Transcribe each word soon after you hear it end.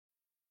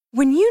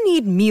When you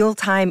need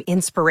mealtime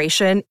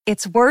inspiration,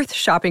 it's worth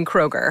shopping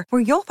Kroger,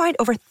 where you'll find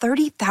over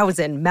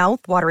 30,000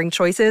 mouth-watering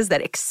choices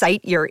that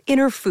excite your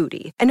inner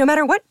foodie. And no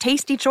matter what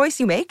tasty choice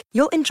you make,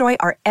 you'll enjoy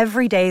our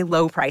everyday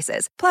low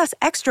prices, plus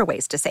extra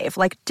ways to save,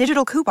 like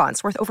digital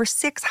coupons worth over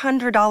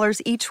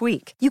 $600 each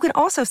week. You can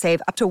also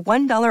save up to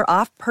 $1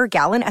 off per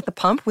gallon at the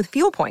pump with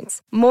fuel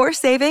points. More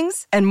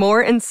savings and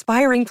more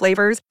inspiring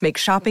flavors make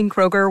shopping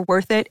Kroger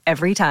worth it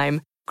every time.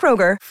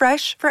 Kroger,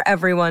 fresh for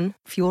everyone.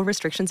 Fuel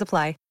restrictions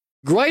apply.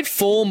 Great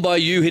form by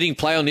you hitting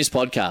play on this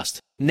podcast.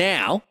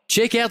 Now,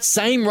 check out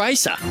Same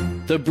Racer,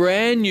 the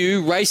brand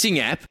new racing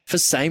app for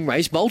same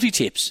race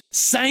multi-tips.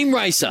 Same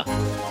Racer.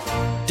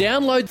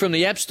 Download from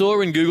the App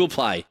Store and Google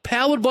Play.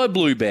 Powered by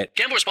Bluebet.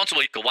 Gamble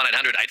responsibly. Call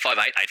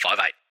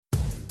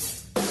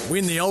 1-800-858-858.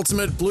 Win the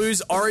ultimate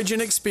Blues Origin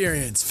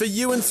experience for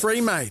you and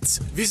three mates.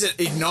 Visit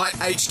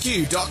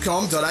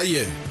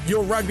ignitehq.com.au.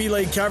 Your rugby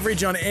league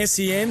coverage on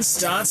SEN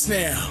starts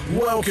now.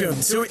 Welcome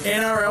to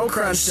NRL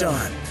Crunch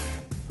Time.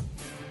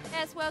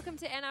 Yes, welcome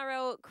to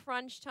NRL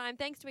Crunch Time.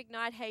 Thanks to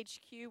Ignite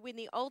HQ. Win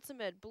the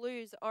ultimate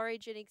Blues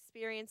Origin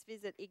experience.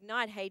 Visit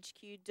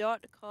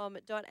ignitehq.com.au.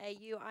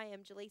 I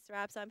am Jaleesa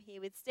Apps. I'm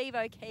here with Steve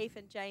O'Keefe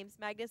and James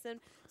Magnuson.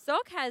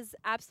 Sock has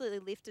absolutely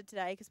lifted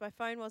today because my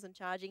phone wasn't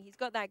charging. He's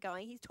got that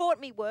going. He's taught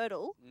me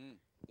Wordle.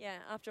 Yeah,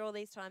 after all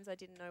these times I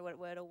didn't know what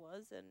Wordle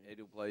was. And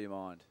it'll blow your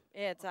mind.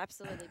 Yeah, it's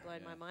absolutely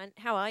blown my mind.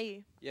 How are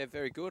you? Yeah,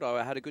 very good.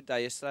 I had a good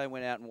day yesterday.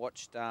 Went out and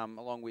watched,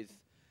 along with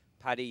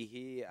Paddy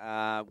here,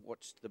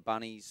 watched the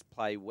Bunnies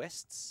play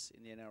Wests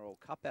in the NRL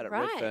Cup out at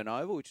Redfern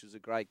Oval, which was a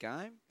great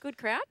game. Good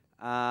crowd?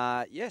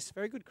 Yes,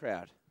 very good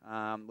crowd.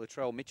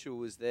 Latrell Mitchell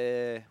was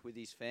there with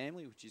his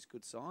family, which is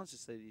good signs.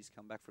 Just that he's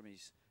come back from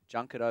his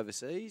junket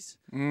overseas.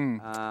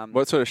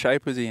 What sort of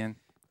shape was he in?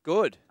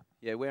 Good.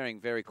 Yeah, wearing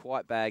very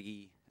quite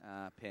baggy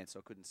pants. I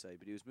couldn't see,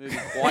 but he was moving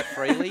quite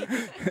freely.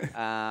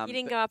 You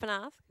didn't go up and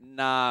ask?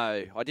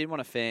 No, I didn't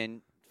want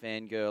to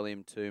fangirl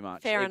him too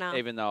much. Fair enough.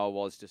 Even though I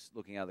was just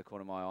looking out of the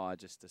corner of my eye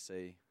just to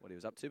see what he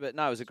was up to. But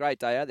no, it was a great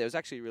day out. There was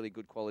actually a really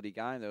good quality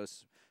game. There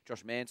was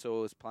Josh Mansour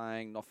was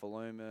playing,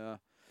 Nofaluma.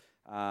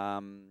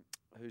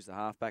 Who's the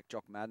halfback?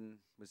 Jock Madden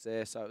was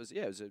there. So it was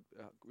a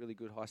really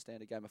good high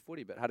standard game of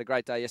footy. But had a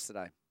great day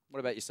yesterday. What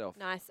about yourself?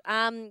 Nice.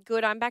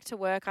 Good. I'm back to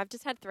work. I've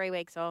just had 3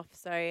 weeks off,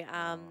 so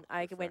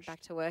I went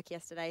back to work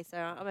yesterday. So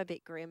I'm a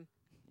bit grim.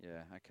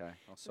 Yeah, okay.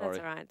 Oh, sorry. That's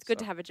all right. It's good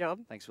to have a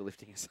job. Thanks for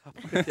lifting us up.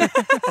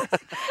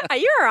 Are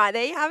you all right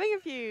there? You're having a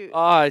few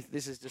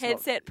this is just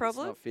headset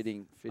problems? It's not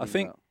fitting I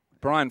think well.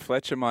 Brian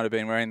Fletcher might have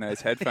been wearing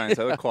those headphones.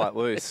 They look quite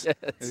loose. Yes.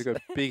 He's got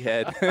a big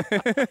head.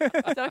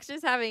 Doc's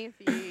just having a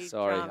few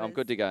Sorry, dramas. I'm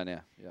good to go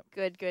now. Yep.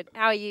 Good.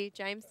 How are you,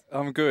 James?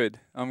 I'm good.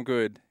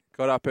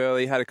 Got up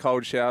early, had a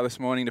cold shower this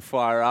morning to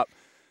fire up.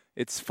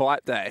 It's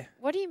fight day.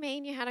 What do you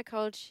mean you had a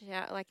cold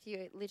shower? Like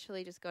you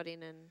literally just got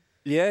in and...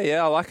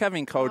 Yeah. I like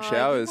having cold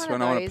showers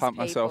when I want to pump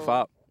myself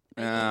up.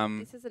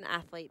 This is an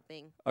athlete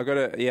thing. I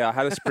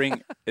had a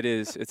spring.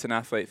 It's an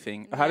athlete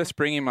thing. Yeah. I had a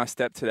spring in my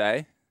step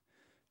today.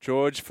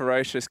 George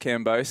Ferocious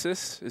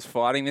Kambosos is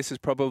fighting. This is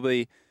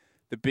probably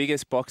the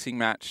biggest boxing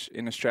match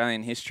in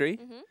Australian history.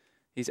 Mm-hmm.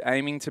 He's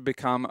aiming to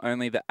become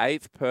only the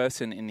 8th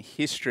person in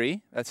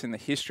history, that's in the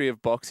history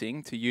of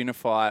boxing, to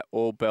unify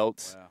all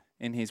belts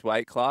in his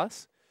weight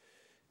class.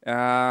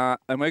 And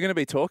we're going to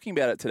be talking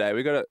about it today.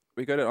 We got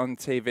it on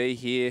TV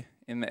here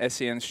in the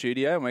SEN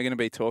studio, and we're going to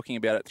be talking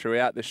about it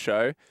throughout the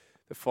show.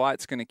 The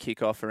fight's going to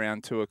kick off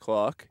around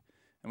 2:00,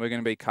 and we're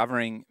going to be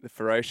covering the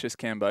Ferocious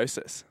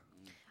Kambosos.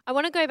 I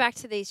want to go back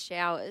to these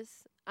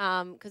showers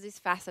because this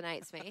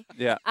fascinates me.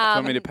 Yeah. Do you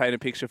want me to paint a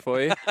picture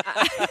for you?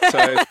 So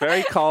it's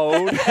very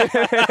cold.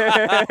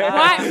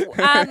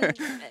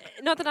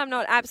 Not that I'm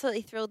not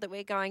absolutely thrilled that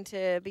we're going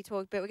to be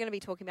talking, but we're going to be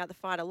talking about the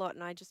fight a lot,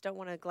 and I just don't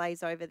want to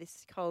glaze over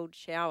this cold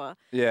shower.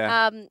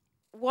 Yeah.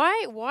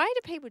 Why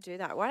do people do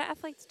that? Why do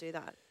athletes do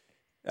that?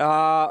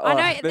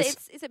 I know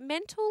is it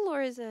mental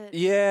or is it?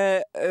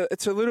 Yeah,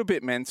 it's a little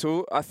bit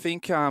mental. I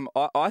think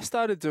I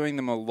started doing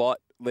them a lot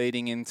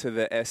leading into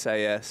the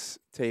SAS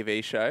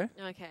TV show.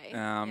 Okay.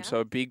 So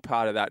a big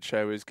part of that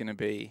show was going to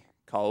be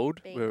cold.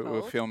 We're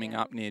cold, filming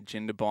up near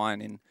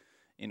Jindabyne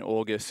in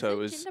August. So it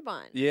was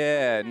Jindabyne?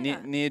 Yeah,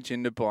 near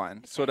Jindabyne.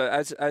 Okay. Sort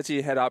of as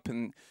you head up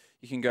and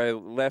you can go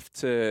left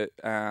to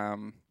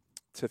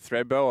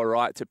Thredbo or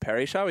right to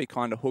Perisher. We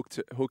kind of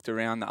hooked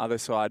around the other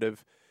side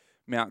of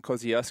Mount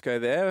Kosciuszko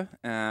there.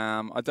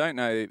 I don't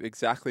know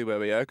exactly where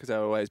we are because they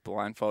were always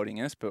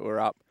blindfolding us, but we're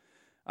up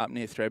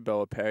near Thredbo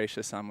or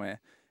Perisher somewhere.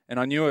 And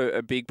I knew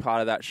a big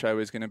part of that show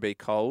was going to be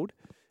cold.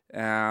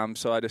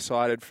 So I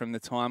decided from the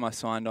time I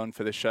signed on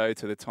for the show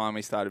to the time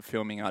we started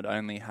filming, I'd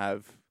only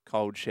have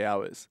cold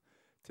showers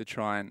to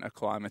try and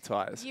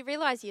acclimatise. You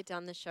realise you've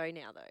done the show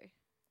now, though?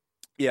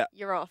 Yeah.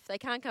 You're off. They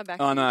can't come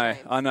back. I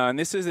know. And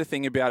this is the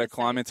thing about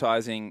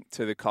acclimatising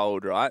to the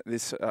cold, right?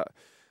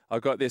 I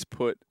got this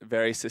put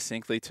very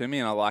succinctly to me,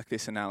 and I like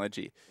this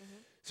analogy. Mm-hmm.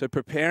 So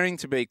preparing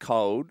to be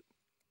cold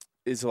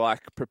is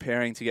like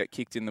preparing to get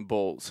kicked in the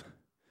balls.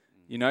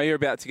 You know you're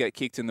about to get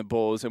kicked in the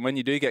balls, and when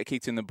you do get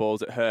kicked in the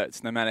balls, it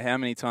hurts, no matter how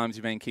many times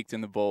you've been kicked in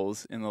the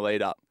balls in the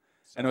lead up.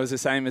 And it was the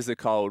same as the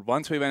cold.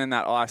 Once we went in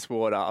that ice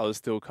water, I was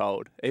still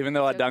cold. Even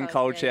though I'd Still done cold,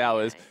 cold yeah,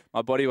 showers, yeah.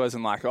 my body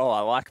wasn't like, oh, I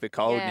like the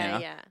cold Yeah, now.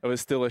 yeah. It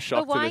was still a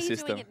shock But why to are the you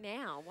system. doing it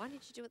now? Why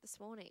didn't you do it this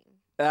morning?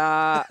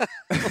 Uh,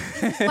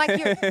 Like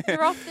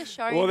you're off the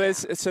show. well, now.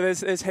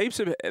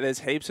 there's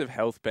heaps of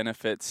health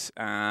benefits.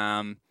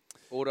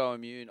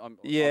 Autoimmune. I'm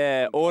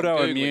Googling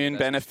Autoimmune as we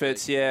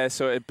benefits. speak. Yeah,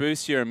 so it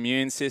boosts your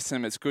immune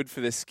system. It's good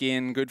for the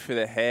skin, good for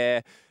the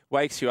hair,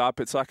 wakes you up.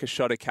 It's like a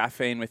shot of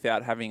caffeine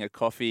without having a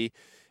coffee.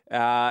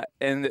 And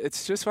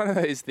it's just one of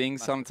those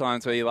things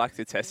sometimes where you like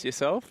to test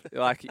yourself.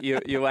 Like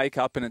you wake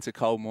up and it's a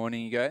cold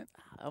morning. You go,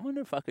 I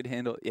wonder if I could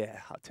handle it. Yeah,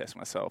 I'll test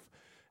myself.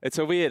 It's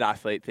a weird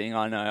athlete thing,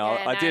 I know.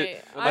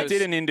 Yeah, I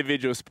did an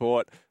individual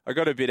sport. I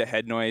got a bit of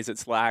head noise.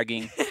 It's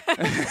lagging.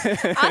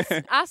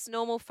 us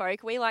normal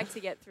folk, we like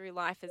to get through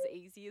life as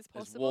easy as As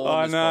possible. warm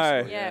I as know.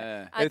 possible,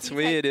 Yeah. It's do you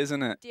take- weird,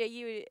 isn't it? Do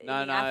you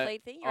No, the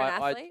athlete thing? You're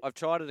an athlete. I've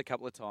tried it a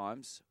couple of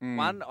times.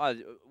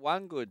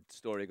 One good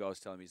story a guy was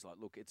telling me is like,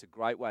 look, it's a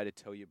great way to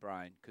tell your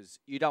brain because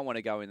you don't want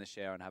to go in the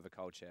shower and have a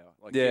cold shower.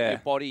 Like your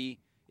body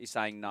is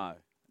saying no.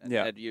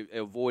 And you're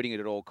avoiding it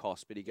at all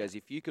costs. But he goes,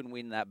 if you can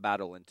win that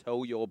battle and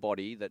tell your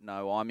body that,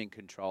 no, I'm in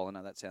control. I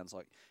know that sounds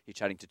like you're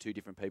chatting to two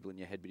different people in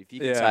your head. But if you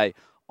can say,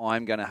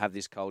 I'm going to have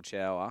this cold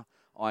shower,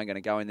 I'm going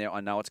to go in there, I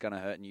know it's going to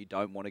hurt and you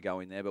don't want to go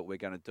in there, but we're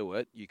going to do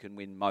it, you can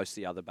win most of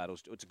the other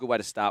battles. It's a good way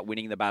to start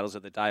winning the battles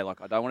of the day. Like,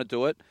 I don't want to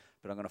do it,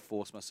 but I'm going to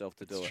force myself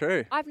to do it. It's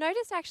true. I've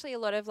noticed actually a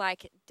lot of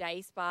like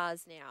day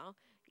spas now.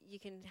 You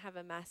can have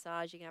a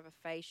massage, you can have a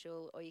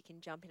facial, or you can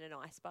jump in an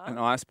ice bath. An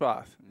ice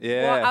bath.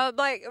 Yeah. Well, I'm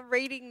like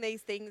reading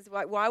these things.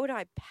 Like, why would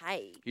I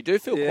pay? You do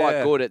feel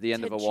quite good at the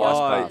end To of a just ice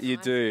Oh, bath. you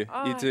do.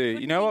 Oh, You I do. You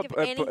couldn't know think what?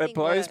 of It anything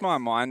blows worse. my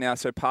mind now.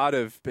 So part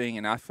of being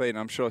an athlete, and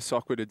I'm sure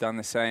Sock would have done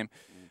the same.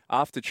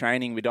 After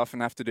training, we'd often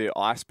have to do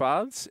ice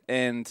baths,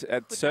 and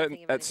at Could not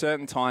think of anything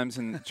certain times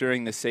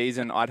during the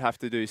season, I'd have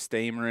to do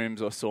steam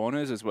rooms or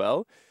saunas as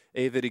well,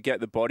 either to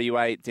get the body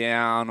weight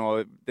down,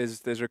 or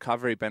there's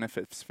recovery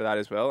benefits for that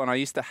as well. And I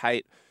used to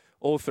hate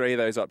all three of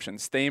those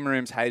options. Steam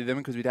rooms, hated them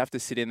because we'd have to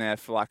sit in there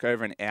for like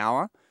over an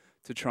hour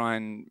to try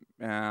and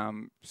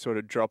sort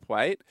of drop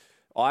weight.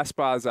 Ice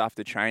bars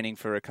after training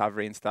for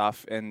recovery and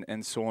stuff, and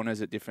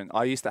saunas at different.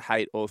 I used to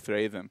hate all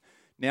three of them.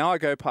 Now I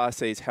go past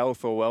these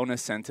health or wellness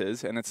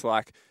centres and it's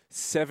like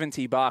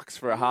 $70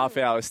 for a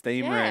half-hour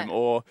steam room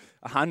or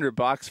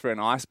 $100 for an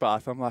ice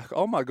bath. I'm like,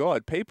 oh my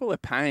God, people are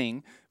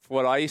paying for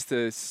what I used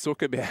to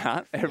sook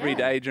about every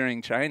day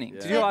during training.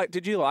 Yeah.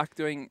 Did you like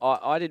doing?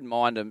 I didn't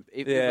mind them.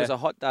 If it was a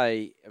hot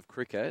day of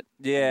cricket,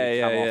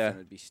 you'd come off and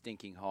it'd be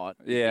stinking hot.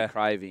 You'd be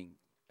craving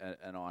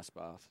an ice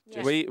bath.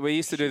 Yeah. We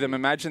used to do them.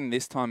 Imagine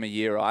this time of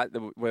year, right?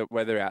 The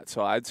weather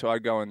outside. So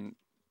I'd go and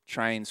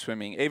train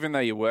swimming. Even though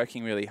you're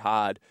working really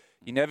hard,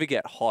 you never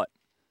get hot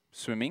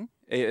swimming.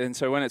 And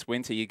so when it's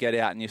winter, you get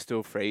out and you're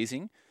still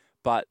freezing,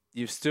 but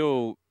you've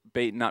still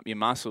beaten up your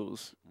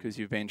muscles because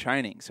you've been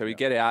training. So we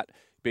get out,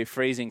 be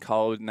freezing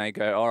cold, and they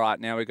go, all right,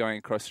 now we're going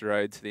across the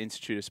road to the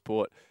Institute of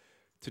Sport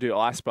to do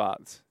ice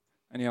baths.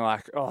 And you're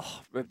like,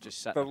 oh, but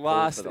Just sat the in the pool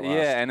last, for the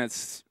last. and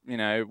it's,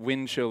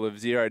 wind chill of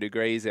 0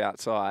 degrees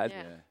outside,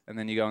 Yeah. and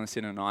then you go and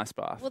sit in an ice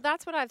bath. Well,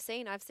 that's what I've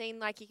seen. I've seen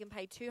like you can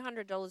pay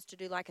 $200 to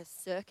do like a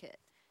circuit.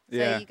 So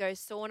Yeah. you go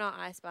sauna,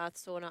 ice bath,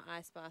 sauna,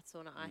 ice bath,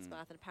 sauna, ice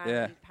bath, and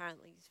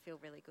apparently you feel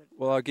really good.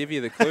 Well, I'll give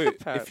you the clue.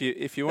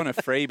 if you want a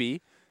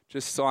freebie,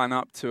 just sign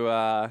up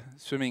to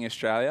Swimming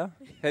Australia.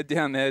 Head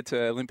down there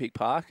to Olympic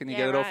Park, and you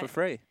Yeah, get it all for right.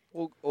 free.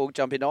 Or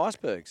jump into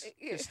icebergs.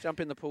 Just jump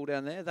in the pool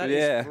down there. That is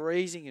Yeah.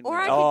 freezing in Or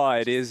I winter. could Oh, it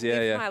just is, yeah,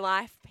 live yeah. my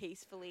life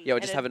peacefully. Yeah, or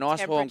at just a have a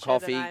nice warm temperature that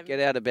coffee, I'm- get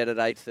out of bed at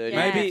 8:30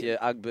 Yeah. with your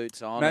Ugg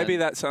boots on. Maybe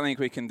and that's something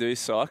we can do,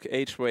 Sock.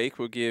 Each week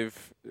we'll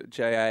give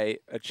JA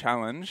a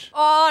challenge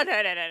Oh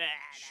no.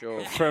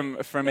 Sure.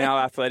 from our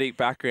athletic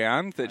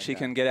background that she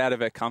can get out of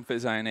her comfort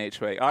zone each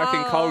week. I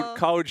reckon Oh.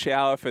 cold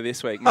shower for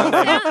this week.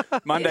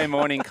 Monday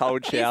morning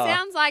cold He shower.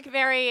 sounds like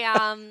very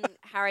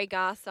Harry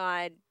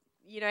Garside.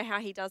 You know how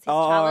he does his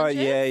Oh,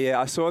 challenges? yeah.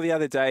 I saw the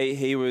other day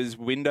he was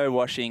window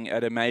washing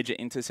at a major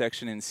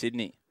intersection in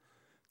Sydney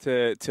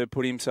to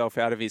put himself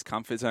out of his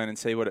comfort zone and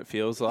see what it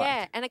feels like.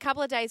 Yeah, and a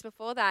couple of days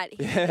before that,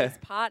 his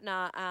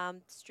partner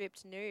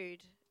stripped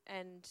nude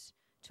and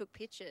took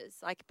pictures,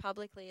 like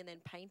publicly, and then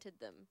painted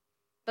them.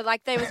 But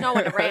like there was no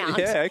one around.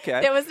 Yeah, okay.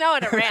 There was no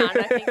one around.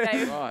 I think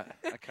they. Right.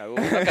 Okay. Well,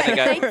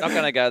 we're not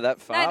going to go that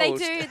far. No, they We'll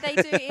do. They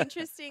do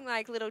interesting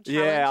like little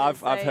challenges. Yeah,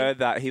 I've They- heard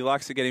that. He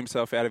likes to get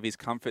himself out of his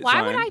comfort Why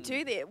zone. would I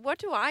do this? What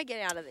do I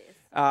get out of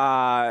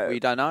this? We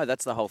don't know.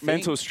 That's the whole thing.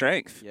 Mental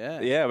strength.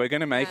 Yeah. Yeah, we're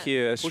going to make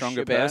you a Push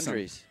stronger your person.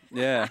 boundaries.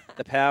 Yeah.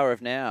 The power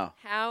of now.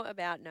 How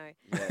about no?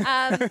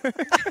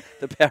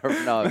 The power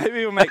of no. Maybe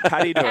we'll make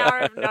Paddy do Power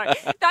it. of no.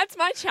 That's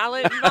my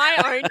challenge. My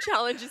own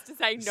challenge is to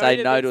say no. Say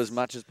to no to this. as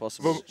much as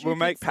possible. We'll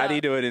make Stupid Paddy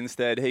stuff. do it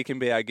instead. He can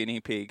be our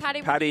guinea pig.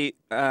 Paddy,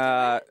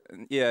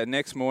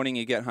 next morning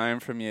you get home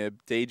from your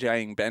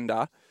DJing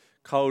bender,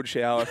 cold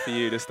shower for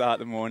you to start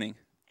the morning.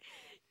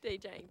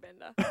 DJing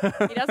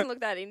Bender. He doesn't look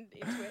that into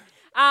it.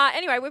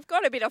 Anyway, we've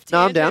got a bit off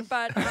No, I'm tangent,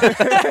 down. but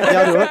Yeah,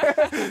 I'll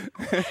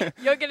do it.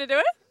 you're going to do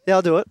it? Yeah,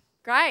 I'll do it.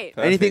 Great.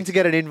 Anything to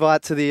get an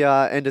invite to the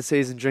end of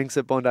season drinks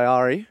at Bondi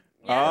Ari.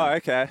 Oh,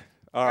 okay.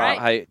 All right.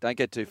 Hey, don't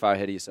get too far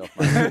ahead of yourself,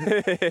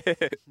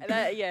 mate.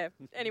 Yeah.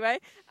 Anyway,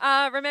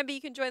 remember you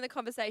can join the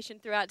conversation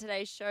throughout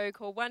today's show.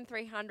 Call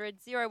 1300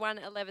 01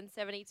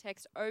 1170,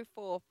 text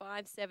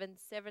 0457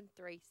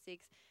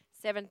 736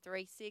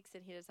 736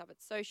 and hit us up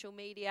at social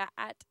media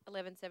at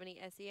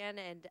 1170SEN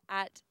and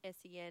at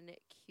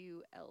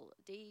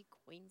SENQLD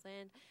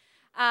Queensland.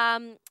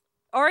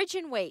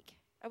 Origin Week.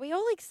 Are we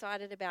all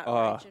excited about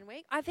Origin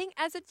Week? I think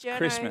as a journo...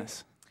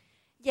 Christmas.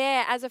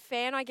 Yeah, as a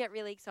fan, I get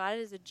really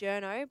excited as a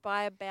journo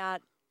by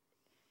about...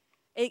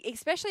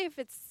 Especially if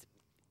it's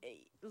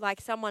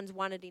like someone's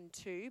won it in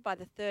 2. By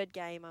the 3rd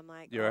game, I'm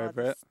like, You're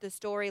over it. The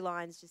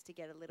storylines just to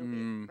get a little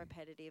bit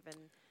repetitive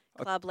and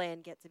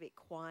Clubland gets a bit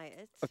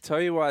quiet. I'll tell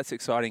you why it's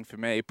exciting for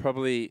me,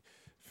 probably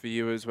for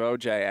you as well,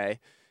 J.A.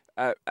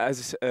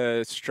 As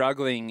a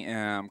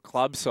struggling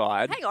club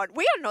side. Hang on,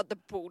 we are not the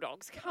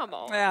Bulldogs. Come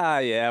on.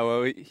 Yeah.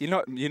 Well,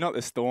 you're not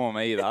the Storm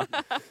either.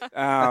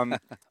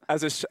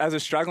 As a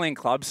struggling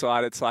club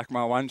side, it's like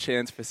my one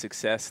chance for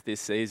success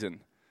this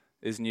season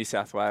is New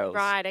South Wales.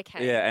 Right.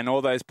 Okay. Yeah, and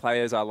all those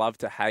players I love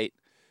to hate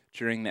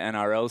during the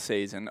NRL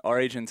season,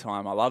 Origin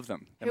time, I love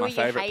them. They're Who my are you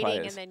favourite hating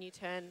players. and then you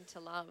turn to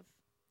love?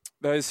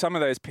 Some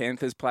of those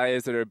Panthers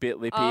players that are a bit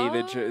lippy,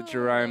 the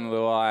Jerome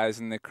Luais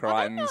and the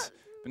Crichtons.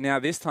 But now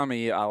this time of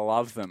year, I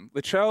love them.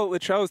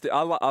 Latrell's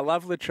I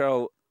love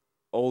Latrell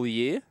all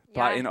year,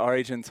 but in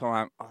Origin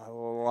time, I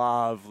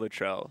love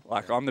Latrell.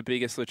 Like, I'm the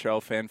biggest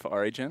Latrell fan for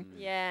Origin.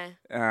 Yeah.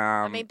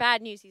 I mean,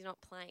 bad news, he's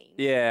not playing.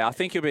 Yeah, I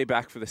think he'll be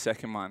back for the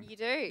second one. You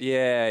do?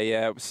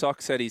 Yeah.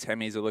 Sock said his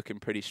hemis are looking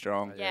pretty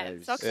strong. Yeah,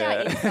 Sock's our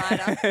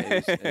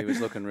insider. he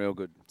was looking real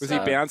good. Was he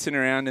bouncing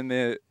around in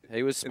the...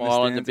 He was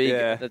smiling. the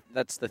stands?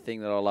 That's the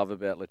thing that I love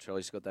about Latrell.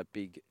 He's got that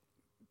big,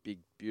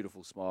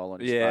 beautiful smile on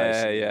his face.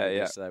 Yeah.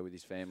 Yesterday with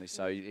his family,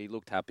 so he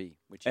looked happy.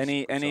 Which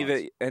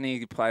is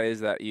any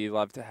players that you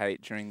love to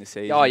hate during the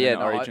season? Oh yeah, in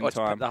Origin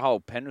time. the whole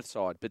Penrith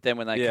side. But then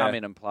when they come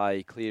in and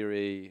play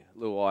Cleary,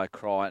 Luai,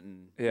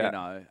 Crichton,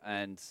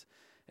 and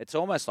it's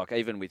almost like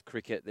even with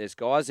cricket, there's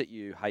guys that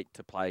you hate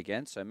to play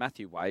against. So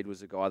Matthew Wade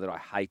was a guy that I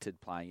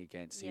hated playing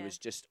against. He was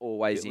just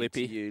always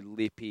into you,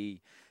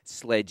 lippy,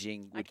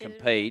 sledging, would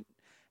compete.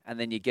 And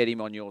then you get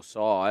him on your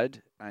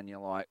side, and you're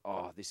like,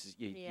 "Oh, this is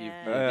this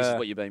is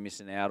what you've been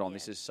missing out on.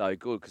 This is so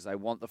good because they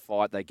want the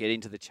fight. They get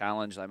into the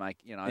challenge. They make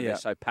they're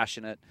so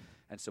passionate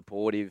and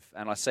supportive.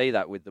 And I see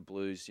that with the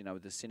Blues.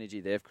 With the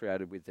synergy they've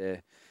created with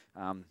their,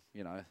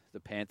 the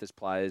Panthers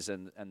players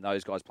and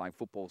those guys playing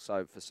football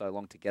for so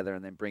long together,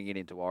 and then bring it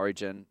into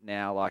Origin.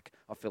 Now, like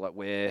I feel like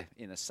we're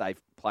in a safe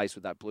place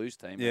with that Blues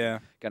team. Yeah,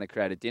 going to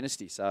create a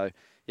dynasty. So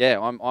yeah,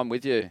 I'm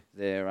with you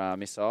there,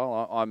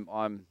 Missile.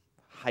 I'm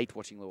hate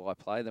watching Luai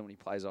play than when he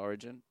plays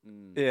Origin.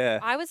 Yeah.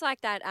 I was like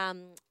that,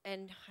 and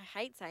I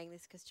hate saying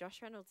this because Josh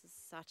Reynolds is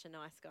such a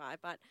nice guy,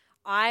 but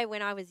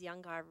when I was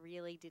younger, I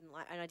really didn't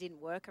like, and I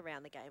didn't work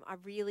around the game, I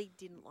really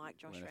didn't like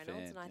Josh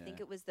Reynolds, and I think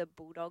it was the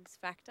Bulldogs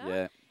factor.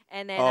 Yeah.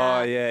 And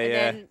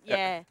then,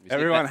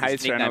 Everyone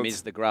hates his nickname Reynolds.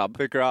 Is the Grub.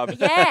 The Grub.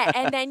 Yeah,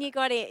 and then you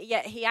got it.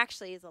 Yeah, he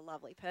actually is a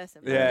lovely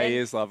person. Yeah, he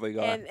is a lovely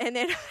guy. And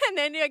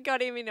then you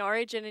got him in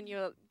Origin, and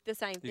you're the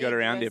same thing. You got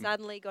around him.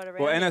 Suddenly got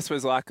around. Well, him. Ennis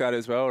was like that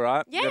as well,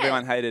 right? Yeah.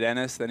 Everyone hated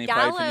Ennis. Then he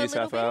Gala played for New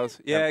South Wales.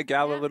 Yeah,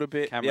 Gala a little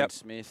bit. Cameron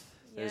Smith.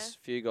 There's a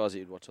few guys that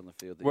you'd watch on the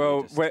field.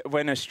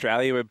 When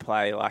Australia would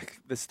play, like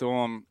the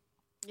Storm.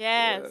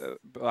 Yes.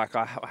 Like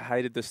I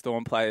hated the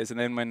Storm players, and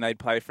then when they'd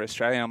play for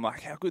Australia, I'm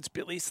like, how good's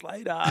Billy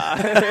Slater?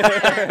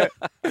 Yeah,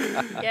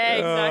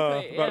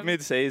 exactly. But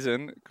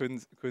mid-season,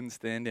 couldn't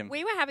stand him.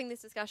 We were having this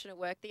discussion at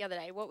work the other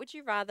day. What would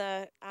you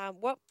rather?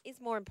 What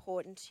is more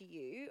important to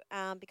you?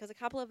 Because a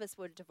couple of us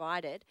were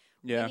divided.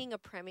 Yeah. Winning a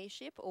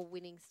premiership or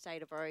winning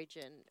State of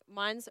Origin?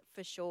 Mine's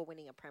for sure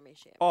winning a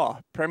premiership. Oh,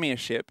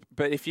 premiership.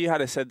 But if you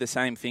had said the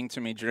same thing to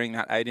me during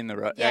that 8 in a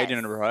row,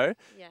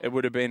 it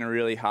would have been a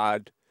really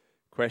hard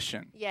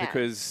question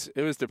because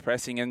it was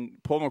depressing.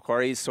 And Paul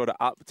Macquarie is sort of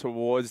up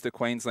towards the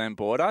Queensland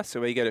border,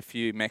 so we get a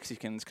few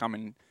Mexicans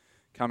coming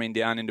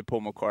down into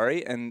Paul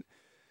Macquarie, and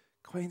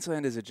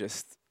Queenslanders are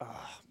just,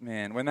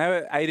 when they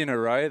were 8 in a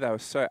row, they were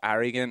so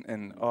arrogant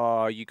and,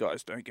 you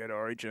guys don't get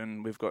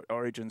Origin, we've got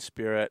Origin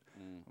spirit.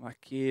 I'm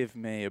like, give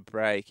me a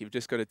break. You've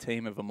just got a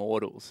team of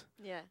immortals.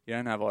 Yeah. You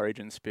don't have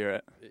Origin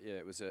spirit. Yeah,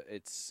 it was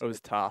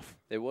tough.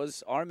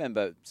 I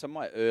remember some of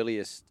my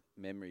earliest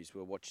memories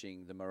were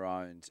watching the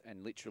Maroons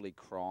and literally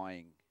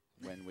crying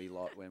when we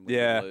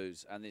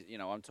lose. And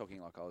I'm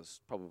talking like I was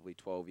probably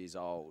 12 years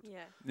old.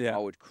 Yeah. I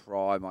would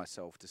cry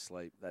myself to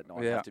sleep that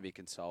night. Have to be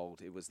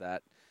consoled. It was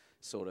that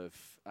sort of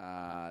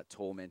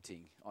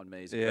tormenting on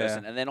me as a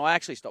person. And then I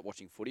actually stopped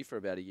watching footy for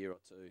about a year or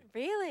two.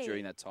 Really?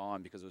 During that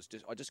time, because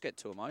I just get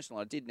too emotional.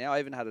 I did now. I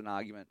even had an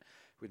argument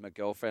with my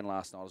girlfriend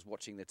last night. I was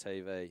watching the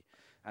TV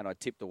and I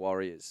tipped the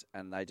Warriors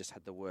and they just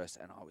had the worst,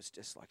 and I was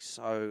just like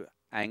so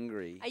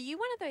angry. Are you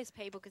one of those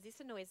people, because this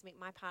annoys me,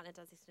 my partner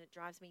does this and it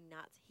drives me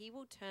nuts, he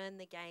will turn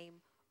the game,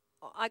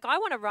 like I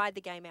want to ride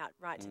the game out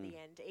right to the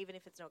end, even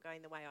if it's not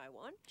going the way I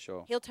want.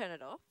 Sure. He'll turn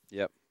it off.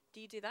 Yep. Do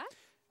you do that?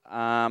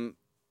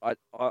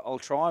 I'll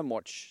try and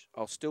watch.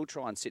 I'll still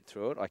try and sit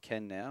through it. I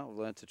can now. I've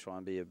learned to try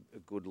and be a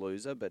good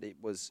loser, but it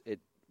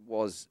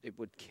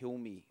would kill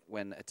me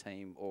when a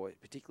team, or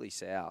particularly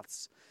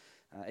Souths,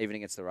 even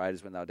against the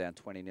Raiders when they were down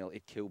 20-0,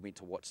 it killed me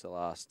to watch the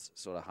last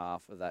sort of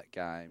half of that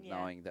game,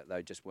 knowing that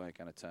they just weren't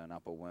going to turn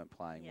up or weren't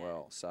playing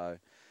well. So,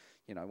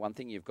 one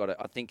thing you've got to,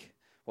 I think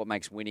what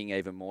makes winning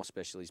even more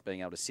special is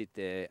being able to sit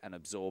there and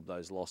absorb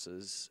those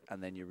losses,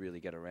 and then you really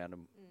get around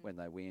them when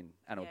they win.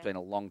 And it's been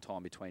a long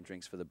time between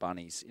drinks for the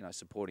Bunnies,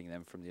 supporting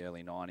them from the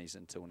early 90s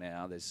until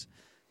now. There's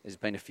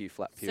been a few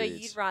flat periods.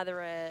 So you'd rather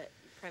a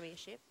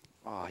premiership?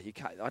 Oh, you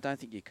can't. I don't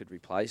think you could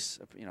replace.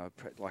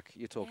 Like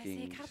you're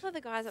talking a couple of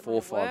the guys at 4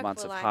 or 5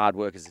 months of like, hard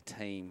work as a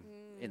team.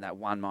 In that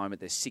one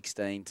moment, there's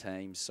 16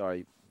 teams.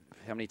 Sorry,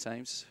 how many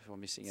teams? I'm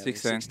missing out.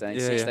 16.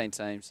 16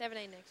 teams.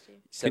 17 next year.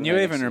 Can you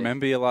even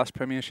remember your last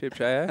premiership,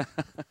 J.A.?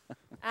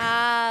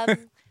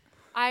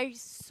 I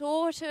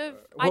sort of.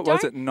 What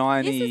was it?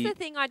 90. This is the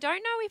thing. I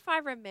don't know if I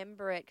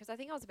remember it because I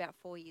think I was about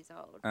 4 years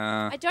old.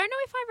 I don't know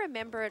if I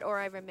remember it or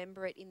I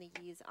remember it in the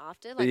years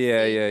after, like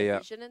seeing the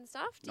vision and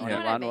stuff. Do you know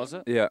what I mean? Was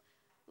it? Yeah.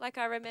 Like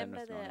I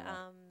remember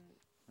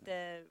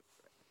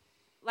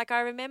I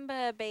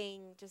remember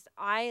being just.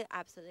 I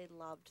absolutely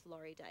loved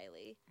Laurie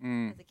Daly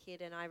as a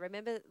kid, and I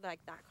remember like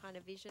that kind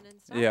of vision and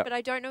stuff. Yeah. But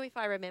I don't know if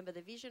I remember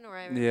the vision or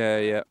I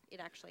remember it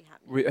actually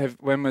happening.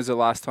 When was the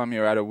last time you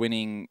were at a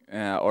winning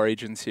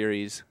Origin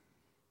series?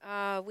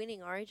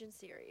 Winning Origin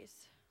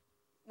series.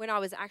 When I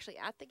was actually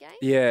at the game?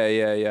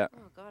 Yeah.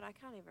 Oh, God, I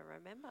can't even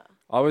remember.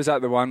 I was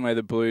at the one where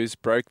the Blues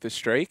broke the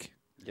streak.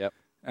 Yep.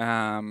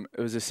 It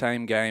was the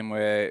same game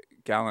where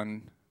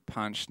Gallen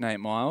punched Nate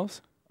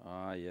Miles.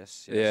 Ah,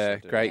 yes. Yeah,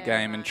 great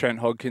game. Right. And Trent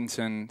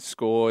Hodkinson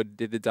scored,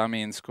 did the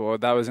dummy and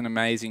scored. That was an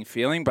amazing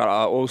feeling. But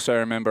I also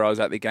remember I was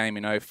at the game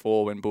in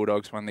 2004 when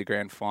Bulldogs won the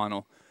grand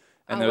final.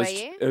 And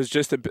it was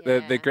just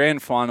the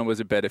grand final was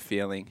a better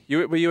feeling.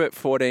 Were you at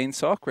 14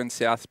 Sock when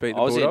Souths beat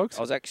the Bulldogs?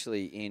 I was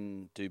actually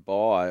in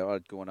Dubai.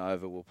 I'd gone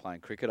over. We were playing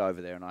cricket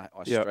over there, and I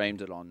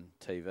streamed it on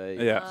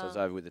TV. Yeah. So I was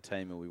over with the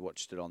team, and we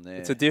watched it on there.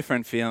 It's a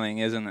different feeling,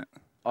 isn't it?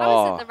 I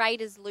was at the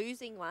Raiders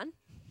losing one.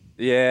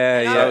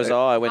 Yeah. So was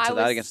I. I went to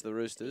that against the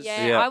Roosters.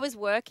 Yeah, I was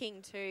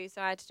working too,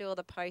 so I had to do all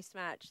the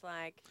post-match,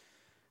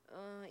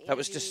 that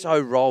was just so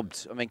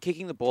robbed. I mean,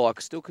 kicking the ball, I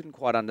still couldn't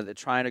quite under the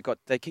trainer.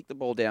 They kicked the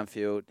ball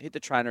downfield, hit the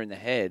trainer in the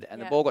head, and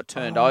the ball got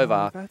turned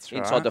over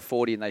inside the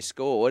 40, and they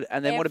scored.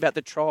 And then what about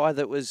the try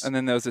that was? And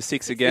then there was the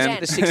 6 again.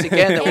 The 6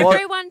 again.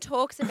 Everyone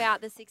talks about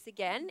the 6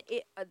 again.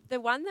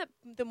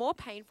 The more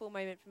painful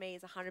moment for me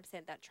is 100%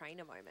 that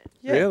trainer moment.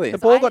 Yeah. Really? The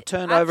ball got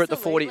turned over at the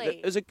 40.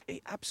 It was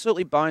he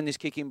absolutely boned this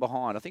kick in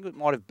behind. I think it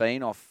might have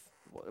been off.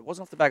 It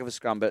wasn't off the back of a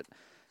scrum, but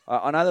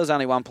I know there was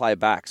only one player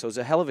back, so it was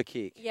a hell of a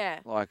kick. Yeah.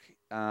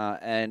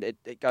 And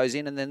it goes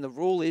in, and then the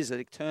rule is that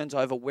it turns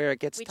over where it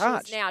gets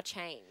touched. Which is now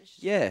changed.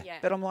 Yeah,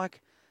 but I'm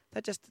like,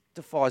 that just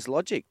defies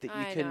logic that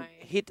you can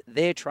hit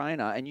their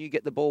trainer and you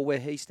get the ball where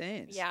he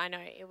stands. Yeah, I know.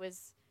 It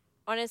was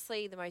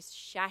honestly the most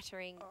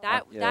shattering.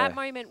 That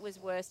moment was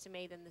worse to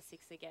me than the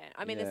 6 again.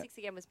 I mean, the 6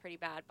 again was pretty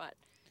bad, but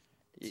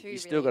you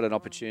still got an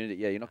opportunity.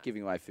 Yeah, you're not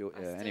giving away field.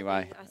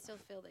 Anyway, I still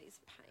feel these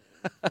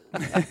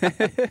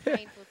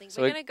painful things.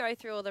 So we're going to go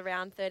through all the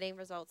round 13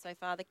 results so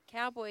far. The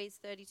Cowboys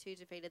 32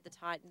 defeated the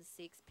Titans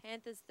 6.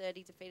 Panthers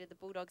 30 defeated the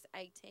Bulldogs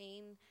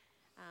 18.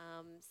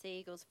 Sea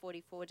Eagles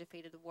 44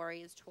 defeated the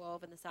Warriors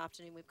 12. And this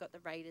afternoon we've got the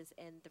Raiders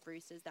and the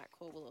Roosters. That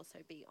call will also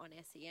be on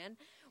SEN.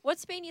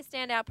 What's been your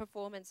standout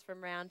performance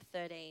from round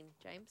 13,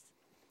 James?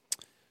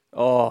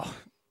 Oh,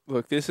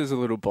 look, this is a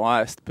little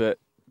biased, but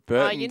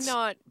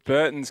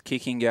Burton's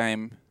kicking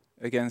game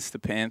against the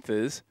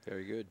Panthers.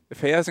 Very good. If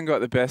he hasn't got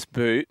the best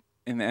boot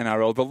in the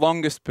NRL, the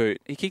longest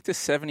boot, he kicked a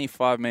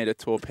 75-metre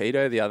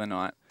torpedo the other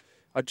night.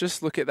 I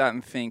just look at that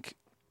and think,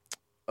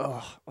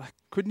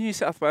 could New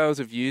South Wales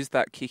have used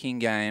that kicking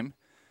game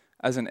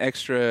as an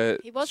extra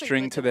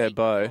string to their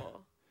bow?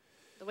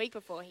 The week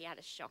before, he had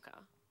a shocker.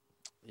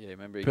 Yeah,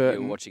 remember you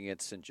were watching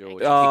at St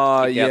George.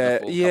 Yeah.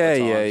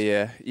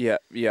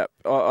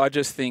 I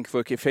just think,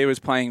 look, if he was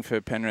playing for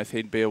Penrith,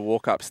 he'd be a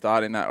walk-up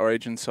start in that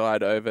Origin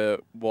side over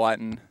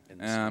Whiten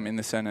in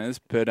the centres.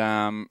 But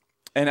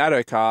and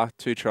Addo-Carr,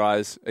 2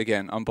 tries.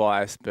 Again, I'm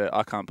biased, but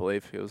I can't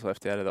believe he was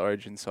left out of the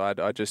Origin side.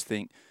 I just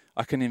think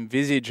I can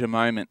envisage a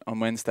moment on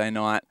Wednesday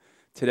night.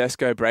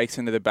 Tedesco breaks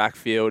into the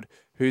backfield.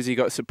 Who's he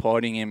got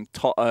supporting him?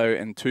 Toto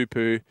and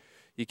Tupu.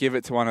 You give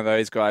it to one of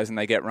those guys and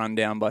they get run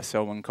down by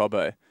Selwyn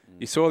Cobbo.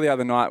 You saw the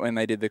other night when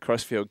they did the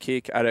crossfield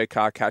kick,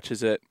 Addo-Carr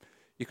catches it.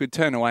 You could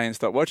turn away and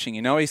stop watching.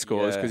 You know he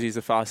scores because he's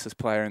the fastest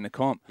player in the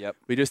comp. Yep.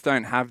 We just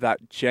don't have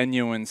that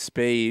genuine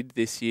speed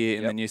this year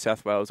in the New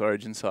South Wales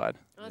Origin side.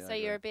 So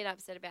you're a bit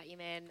upset about your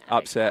man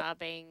Addo-Carr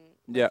being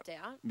left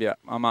out? Yeah,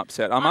 I'm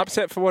upset. I'm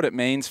upset for what it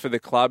means for the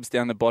clubs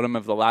down the bottom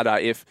of the ladder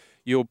if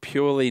you'll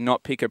purely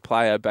not pick a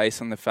player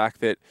based on the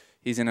fact that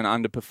he's in an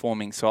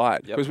underperforming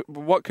side. Because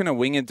what can a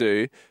winger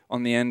do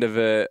on the end of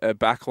a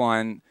back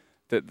line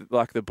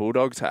like the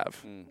Bulldogs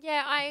have.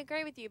 Yeah, I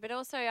agree with you, but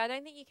also I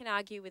don't think you can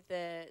argue with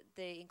the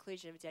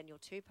inclusion of Daniel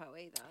Tupou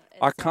either.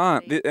 I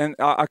can't, and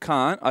I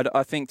can't.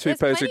 I think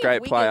Tupou's a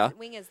great player.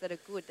 Wingers that are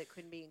good that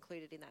couldn't be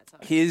included in that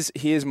side.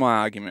 Here's my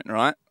argument,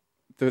 right?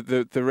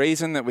 The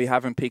reason that we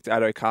haven't picked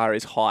Addo-Carr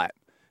is height.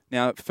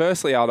 Now,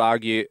 firstly, I'd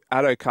argue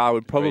Addo-Carr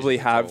would probably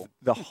have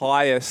the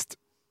highest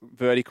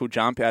vertical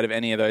jump out of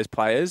any of those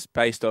players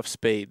based off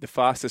speed. The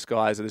fastest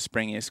guys are the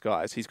springiest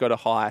guys.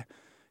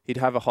 He'd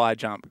have a high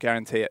jump,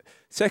 guarantee it.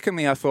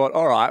 Secondly, I thought,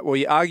 all right, well,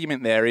 your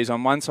argument there is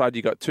on one side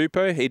you got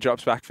Tupou, he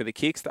drops back for the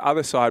kicks. The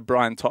other side,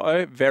 Brian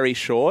To'o, very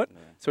short,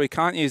 so he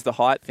can't use the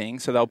height thing.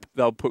 So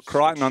they'll put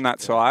Crichton on that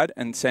side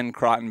and send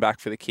Crichton back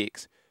for the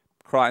kicks.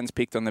 Crichton's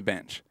picked on the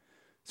bench.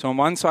 So on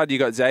one side you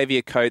got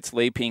Xavier Coates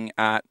leaping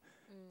at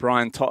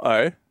Brian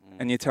To'o,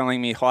 and you're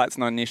telling me height's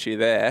not an issue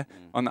there.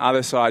 On the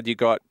other side you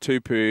got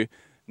Tupou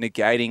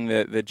negating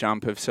the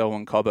jump of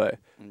Selwyn Cobbo.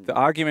 The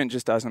argument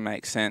just doesn't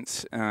make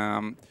sense.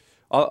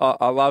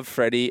 I love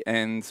Freddie,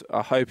 and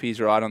I hope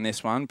he's right on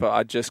this one, but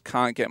I just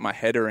can't get my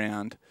head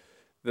around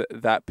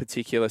that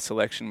particular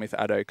selection with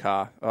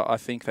Addo-Carr. I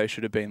think they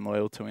should have been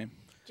loyal to him.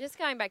 Just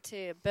going back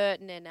to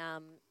Burton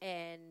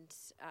and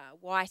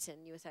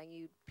Whiten, you were saying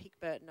you pick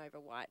Burton over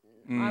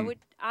Whiten. I would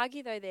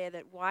argue, though, there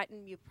that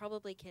Whiten, you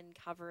probably can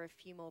cover a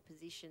few more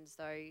positions,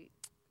 though,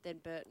 than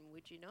Burton,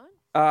 would you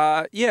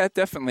not? Yeah,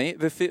 definitely.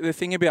 The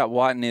thing about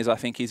Whiten is I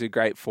think he's a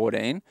great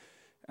 14.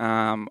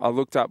 I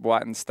looked up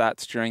Whiten's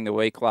stats during the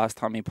week last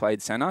time he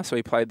played centre. So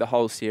he played the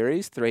whole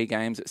series, 3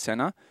 games at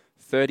centre,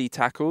 30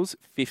 tackles,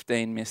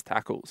 15 missed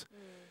tackles.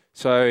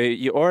 So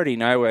you already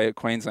know where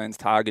Queensland's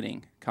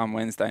targeting come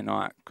Wednesday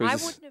night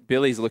because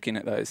Billy's looking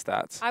at those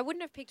stats. I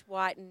wouldn't have picked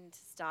Whiten to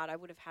start. I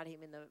would have had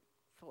him in the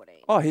 14.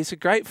 Oh, he's a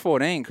great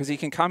 14 because he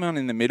can come on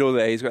in the middle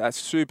there. He's got that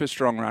super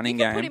strong running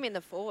game. You could put him in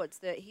the forwards.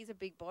 He's a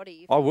big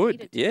body. I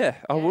would,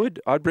 I would.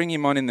 I'd bring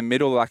him on in the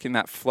middle, like in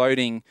that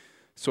floating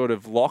sort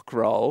of lock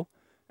role,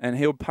 and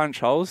he'll punch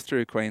holes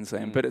through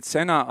Queensland. But at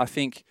centre, I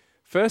think,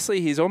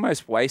 firstly, he's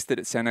almost wasted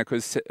at centre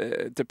because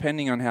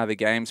depending on how the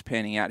game's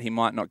panning out, he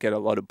might not get a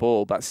lot of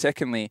ball. But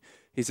secondly,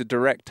 he's a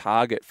direct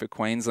target for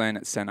Queensland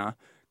at centre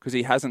because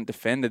he hasn't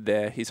defended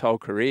there his whole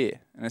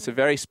career. And it's a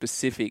very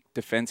specific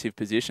defensive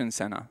position,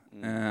 centre.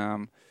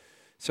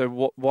 So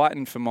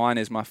Whiten for mine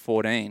is my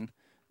 14.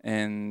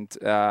 And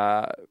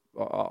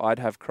I'd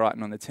have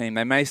Crichton on the team.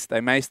 They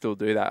may still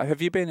do that.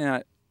 Have you been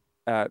out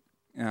at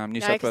New South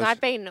Wales? No, because I've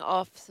been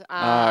off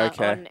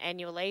on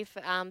annual leave,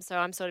 so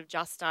I'm sort of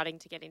just starting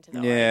to get into the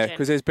origin. Yeah,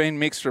 because there's been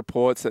mixed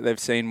reports that they've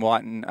seen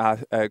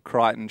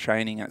Crichton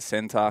training at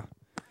centre.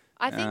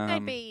 I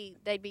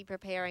think they'd be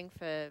preparing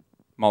for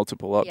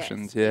multiple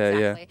options. Yes,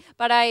 yeah, exactly.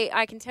 But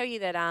I can tell you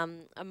that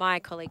my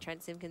colleague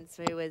Trent Simpkins,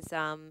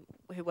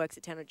 who works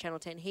at Channel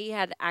 10, he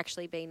had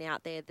actually been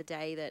out there the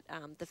day that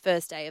the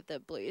first day of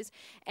the Blues,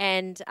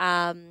 and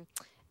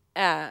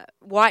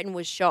Whiten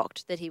was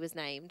shocked that he was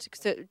named.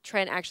 So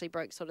Trent actually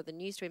broke sort of the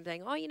news to him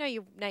saying,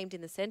 you're named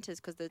in the centres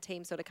because the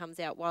team sort of comes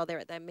out while they're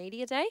at their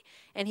media day.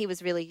 And he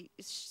was really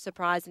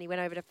surprised, and he went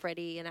over to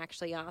Freddie and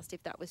actually asked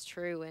if that was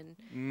true.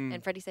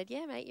 And Freddie said,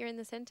 yeah, mate, you're in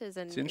the centres.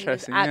 And he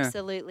was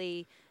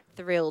absolutely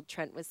thrilled,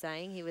 Trent was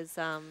saying. He was...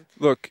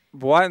 Look,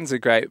 Whiten's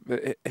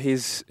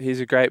he's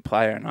a great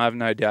player, and I have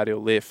no doubt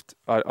he'll lift.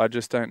 I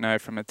just don't know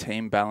from a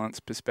team balance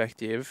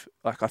perspective.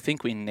 Like, I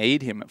think we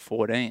need him at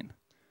 14.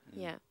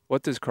 Yeah.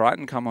 What does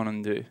Crichton come on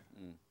and do?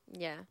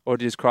 Yeah. Or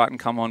does Crichton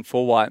come on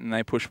for Whiten and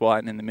they push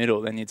Whiten in the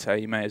middle? Then you'd say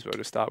you may as well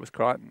just start with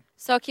Crichton.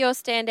 Sock, your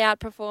standout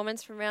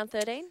performance from round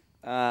 13?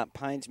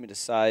 Pains me to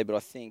say, but I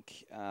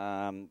think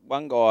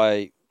one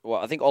guy... Well,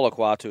 I think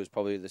Olaquatu is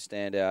probably the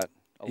standout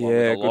along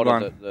with a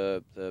lot of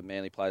the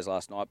Manly players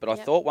last night. But I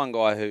thought one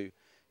guy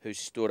who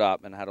stood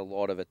up and had a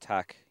lot of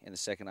attack in the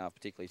second half,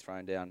 particularly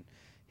thrown down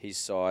his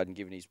side and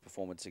given his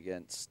performance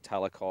against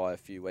Talakai a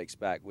few weeks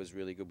back was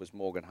really good, was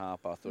Morgan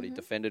Harper. I thought he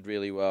defended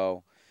really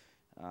well.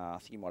 I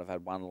think he might have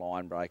had one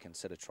line break and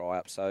set a try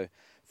up. So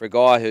for a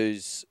guy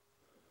who's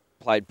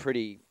played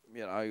pretty,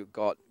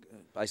 got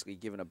basically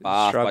given a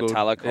bath by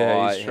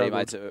Talakai, he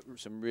made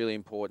some really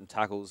important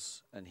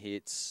tackles and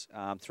hits,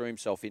 threw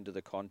himself into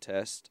the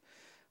contest.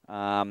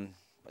 One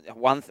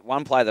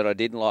play that I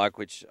didn't like,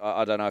 which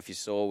I don't know if you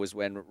saw, was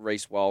when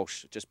Reece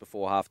Walsh, just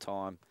before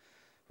half-time,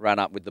 ran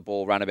up with the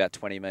ball, ran about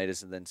 20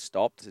 metres and then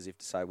stopped as if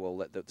to say,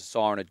 well, the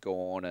siren had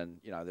gone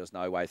and, there was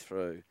no way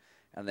through.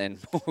 And then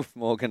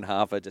Morgan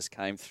Harper just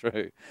came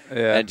through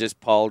and just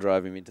pole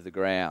drove him into the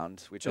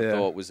ground, which I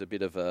thought was a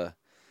bit of a,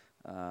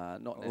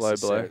 not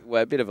necessarily,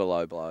 a bit of a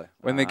low blow.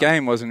 When the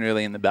game wasn't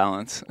really in the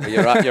balance. Well,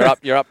 you're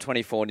up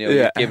 24-0,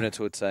 you've given it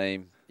to a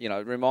team.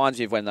 It reminds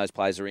me of when those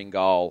players are in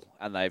goal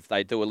and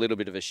they do a little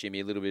bit of a shimmy,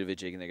 a little bit of a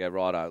jig, and they go,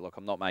 righto, look,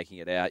 I'm not making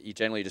it out. You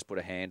generally just put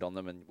a hand on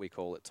them and we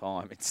call it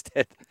time.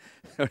 Instead,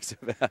 there's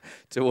about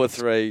 2 or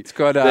 3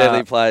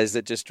 Manly players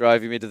that just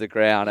drove him into the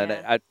ground.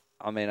 Yeah.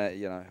 And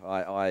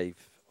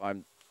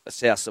I'm a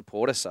South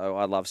supporter, so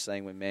I love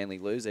seeing when Manly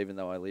lose, even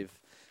though I live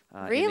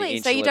really? in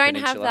the So you don't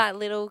Peninsula. have that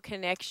little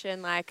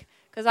connection,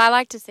 because I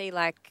like to see,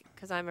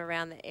 because I'm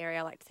around the area,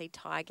 I like to see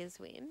Tigers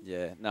win.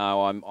 Yeah,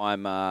 no,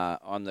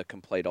 I'm the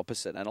complete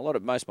opposite, and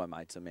most of my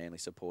mates are Manly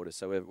supporters,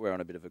 so we're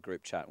on a bit of a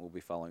group chat, and we'll be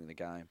following the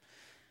game.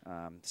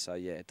 So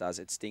yeah,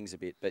 it stings a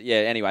bit, but yeah.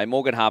 Anyway,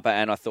 Morgan Harper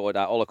and I thought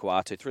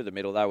Olakuatu through the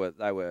middle,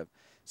 they were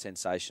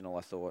sensational.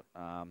 I thought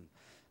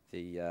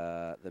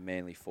the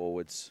Manly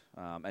forwards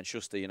and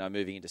Schuster,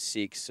 moving into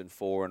 6 and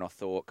 4, and I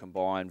thought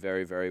combined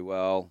very, very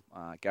well.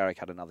 Garrick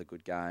had another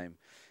good game.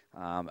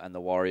 And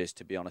the Warriors,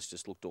 to be honest,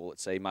 just looked all at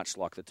sea, much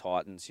like the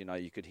Titans.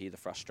 You could hear the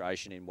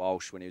frustration in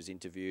Walsh when he was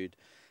interviewed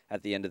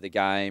at the end of the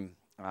game.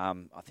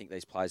 I think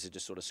these players are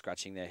just sort of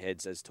scratching their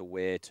heads as to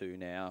where to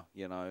now.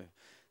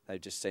 They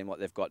just seem like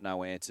they've got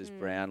no answers.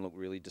 Brown looked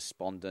really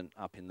despondent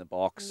up in the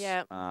box.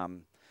 Yeah.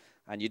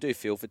 And you do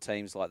feel for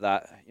teams like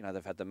that.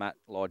 They've had the Matt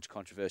Lodge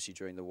controversy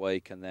during the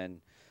week, and then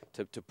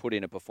to put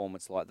in a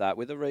performance like that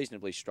with a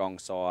reasonably strong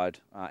side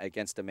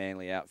against a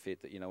Manly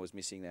outfit that, was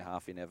missing their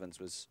half in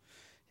Evans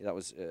that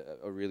was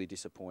a really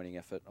disappointing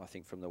effort, I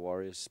think, from the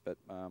Warriors. But,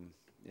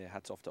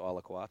 hats off to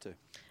Olakuatu.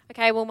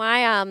 Okay, well, my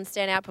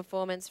standout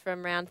performance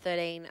from round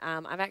 13,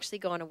 I've actually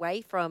gone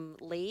away from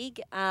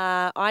league.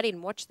 I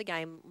didn't watch the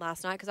game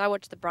last night because I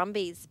watched the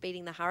Brumbies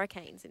beating the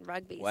Hurricanes in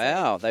rugby.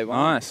 Wow, they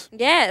won. Nice.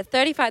 Yeah,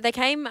 35. They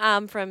came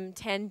from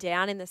 10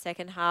 down in the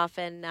second half,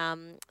 and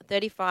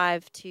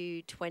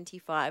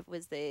 35-25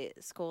 was the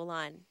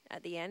scoreline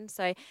at the end.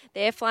 So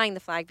they're flying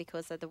the flag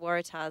because the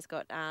Waratahs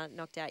got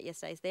knocked out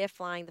yesterday. So they're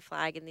flying the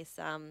flag in this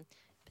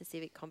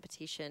Pacific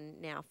competition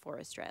now for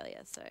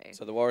Australia.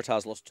 So the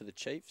Waratahs lost to the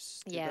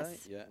Chiefs today?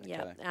 Yes.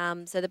 Yeah.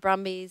 Okay. So the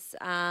Brumbies.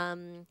 I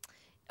was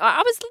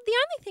the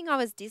only thing I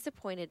was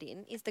disappointed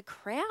in is the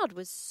crowd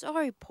was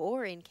so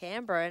poor in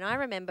Canberra, and I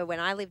remember when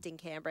I lived in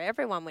Canberra,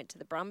 everyone went to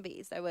the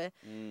Brumbies. They were,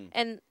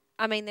 and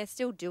I mean they're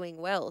still doing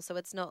well, so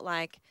it's not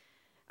like.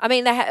 I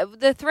mean,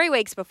 the 3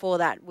 weeks before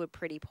that were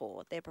pretty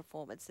poor, their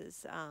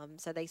performances.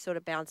 So they sort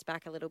of bounced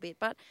back a little bit.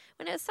 But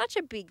when it was such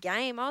a big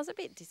game, I was a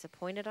bit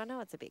disappointed. I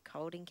know it's a bit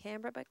cold in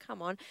Canberra, but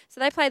come on.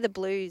 So they play the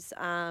Blues,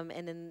 and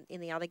then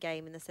in the other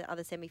game, in the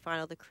other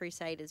semi-final, the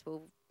Crusaders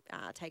will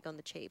take on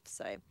the Chiefs.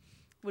 So it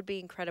would be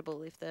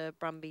incredible if the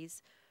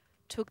Brumbies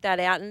took that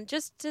out. And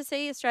just to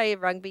see Australia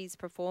Rugby's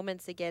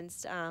performance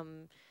against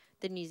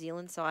the New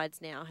Zealand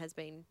sides now has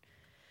been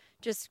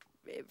just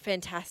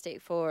fantastic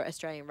for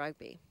Australian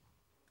rugby.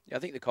 Yeah, I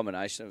think the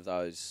combination of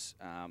those,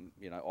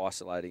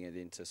 isolating it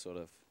into sort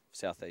of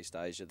Southeast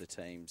Asia, the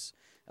teams,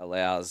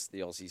 allows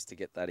the Aussies to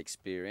get that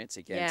experience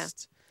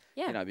against,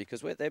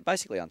 because they're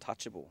basically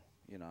untouchable,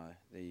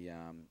 the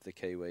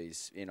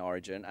Kiwis in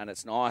Origin. And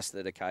it's nice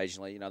that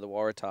occasionally, the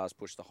Waratahs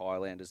pushed the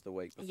Highlanders the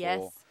week before.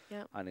 Yes,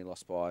 yep. Only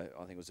lost by, I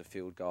think it was a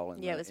field goal.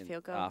 It was a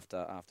field goal.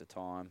 After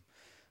time.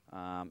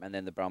 And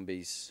then the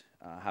Brumbies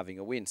having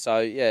a win. So,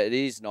 yeah, it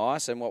is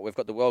nice. And we've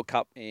got the World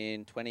Cup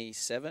in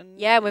 27?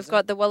 Yeah, we've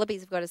got the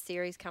Wallabies have got a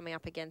series coming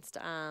up against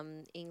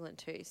England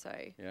too. So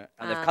yeah,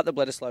 and they've cut the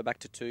Bledisloe back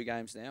to 2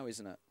 games now,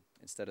 isn't it?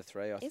 Instead of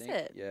 3, I think. Is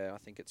it? Yeah, I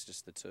think it's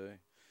just the 2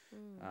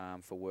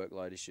 for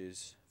workload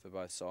issues for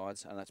both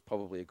sides. And that's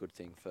probably a good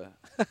thing for,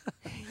 for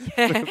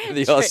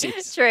the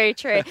Aussies. True.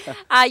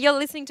 You're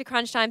listening to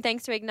Crunch Time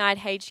thanks to Ignite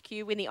HQ.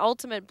 Win the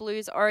ultimate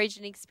Blues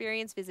Origin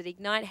experience. Visit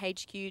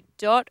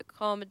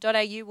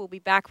ignitehq.com.au. We'll be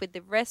back with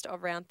the rest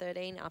of round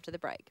 13 after the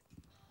break.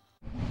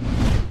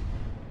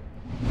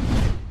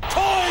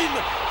 Time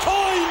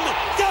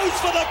goes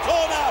for the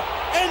corner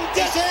and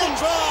gets the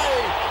try.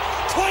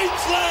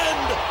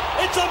 Queensland,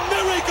 it's a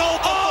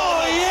miracle.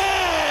 Oh,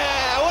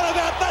 yeah. What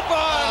about that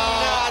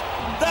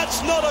one?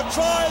 That's not a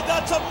try,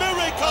 that's a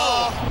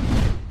miracle.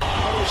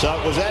 So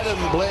it was Adam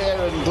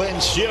Blair and Glenn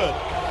Stewart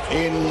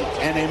in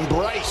an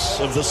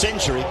embrace of the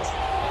century.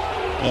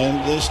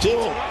 And they're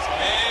still...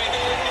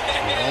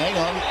 Hang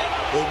on.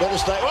 We better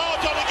stay... Oh,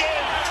 it's on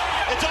again.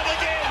 It's on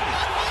again.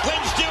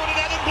 Glenn Stewart and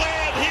Adam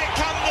Blair. Here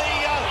come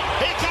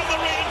the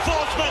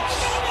reinforcements.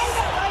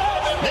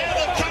 Now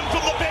they've come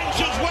from the bench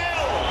as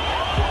well.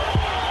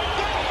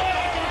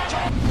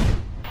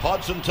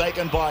 Hodgson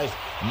taken by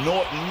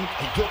Norton.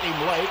 He took him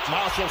late.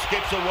 Marshall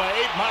skips away.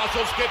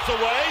 Marshall's still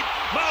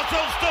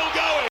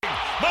going.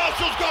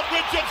 Marshall's got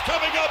Richards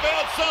coming up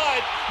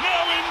outside.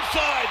 Now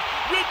inside.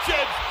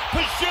 Richards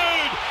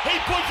pursued. He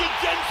pushes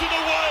Jensen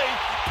away.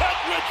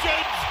 Pat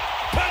Richards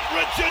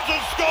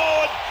has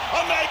scored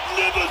a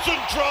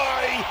magnificent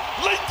try.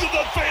 Length of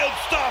the field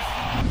stuff.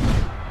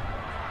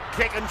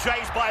 Kick and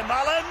chase by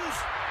Mullins.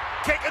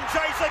 Kick and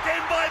chase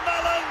again by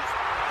Mullins.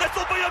 This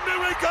will be a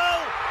miracle.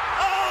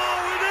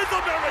 Oh, it is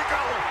a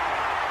miracle.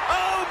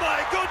 Oh,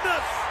 my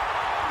goodness.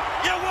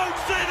 You won't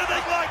see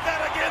anything like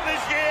that again this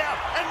year,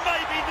 and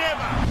maybe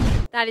never.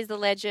 That is the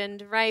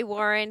legend, Ray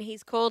Warren.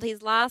 He's called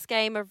his last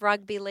game of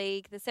rugby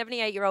league. The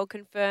 78-year-old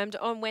confirmed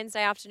on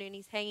Wednesday afternoon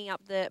he's hanging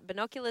up the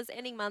binoculars,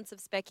 ending months of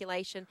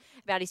speculation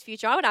about his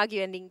future. I would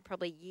argue ending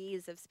probably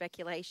years of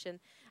speculation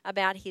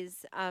about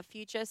his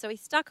future. So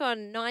he's stuck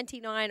on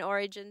 99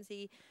 origins.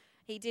 He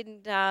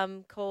didn't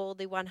call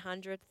the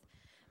 100th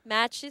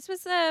match. It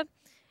was a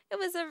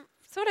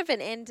sort of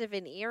an end of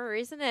an era,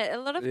 isn't it? A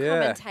lot of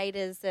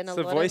commentators and it's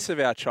the voice of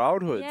our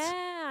childhoods.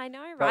 Yeah, I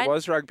know, right? That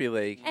was rugby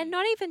league. And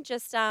not even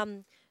just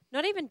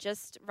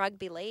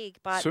rugby league,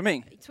 but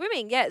Swimming.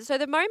 Swimming, yeah. So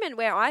the moment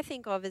where I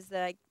think of is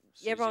Susie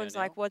everyone's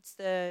O'Neill. like, what's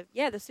the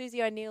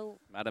Susie O'Neill.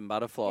 Madam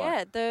Butterfly.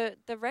 Yeah,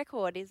 the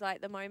record is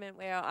like the moment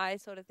where I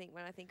sort of think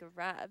when I think of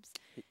Rabs.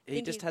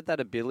 He just had that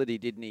ability,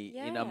 didn't he,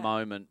 in a Yeah.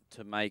 moment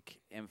to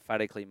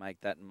emphatically make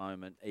that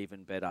moment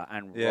even better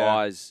and Yeah.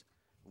 rise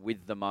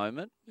with the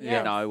moment. Yes.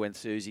 You know, when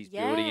Susie's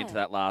building into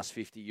Yeah. that last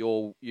 50,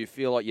 you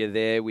feel like you're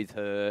there with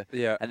her.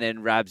 Yeah. And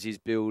then Rabs is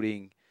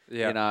building,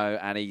 Yeah. you know,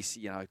 and he's,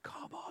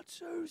 come on,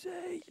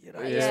 Susie, just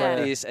Yeah.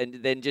 like this. And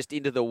then just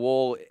into the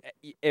wall,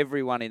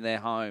 everyone in their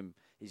home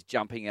is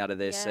jumping out of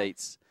their Yeah.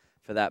 seats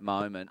for that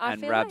moment. I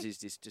And feel Rabs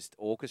like- is just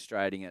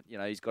orchestrating it. You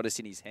know, he's got us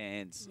in his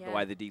hands, the Yeah.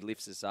 way that he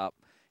lifts us up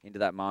into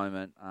that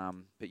moment.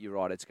 But you're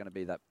right, it's going to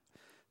be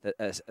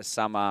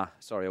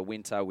a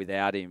winter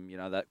without him. You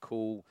know,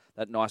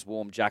 that nice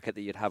warm jacket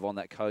that you'd have on,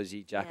 that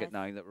cozy jacket, Yes.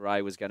 knowing that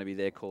Ray was going to be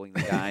there calling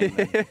the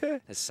game.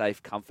 And a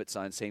safe comfort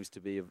zone seems to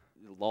be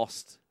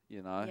lost,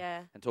 you know.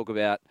 Yeah. And talk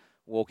about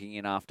walking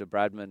in after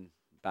Bradman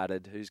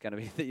battered, who's going to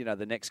be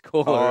the next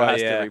caller Oh, who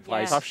has yeah. to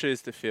replace. Tough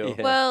shoes to fill.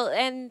 Yeah. Well,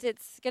 and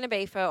it's going to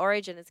be for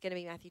Origin. It's going to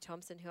be Matthew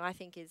Thompson, who I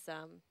think is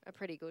a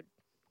pretty good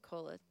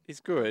caller. He's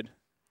good.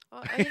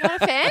 Oh, are you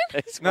not a fan?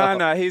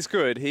 No, he's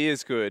good. He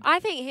is good. I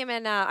think him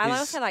and I He's-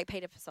 also like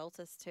Peter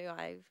Pasoltis too. Yeah,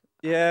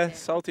 understand.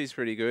 Salty's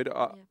pretty good.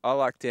 I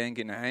like Dan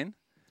Ginane.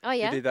 Oh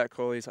yeah. He did that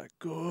call. He's like,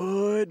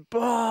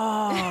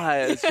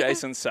 goodbye, as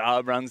Jason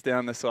Saab runs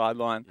down the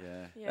sideline.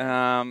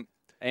 Yeah.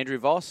 Andrew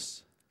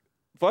Voss.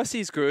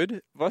 Vossi's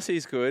good.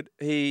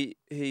 He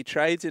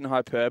trades in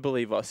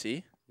hyperbole,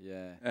 Vossi.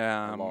 Yeah.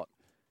 A lot.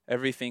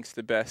 Everything's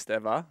the best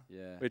ever.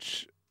 Yeah.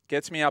 Which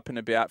gets me up and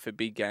about for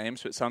big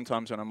games, but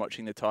sometimes when I'm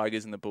watching the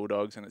Tigers and the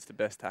Bulldogs and it's the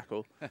best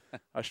tackle,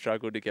 I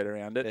struggle to get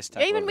around it. Best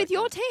tackle Even of with that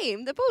your game.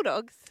 team, the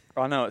Bulldogs.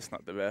 I know it's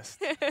not the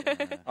best.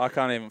 I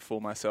can't even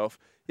fool myself.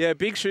 Yeah,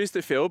 big shoes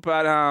to fill,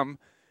 but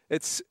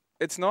it's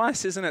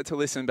nice, isn't it, to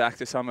listen back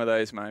to some of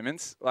those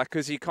moments, like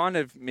because you kind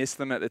of miss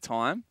them at the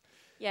time.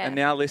 Yeah. And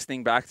now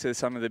listening back to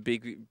some of the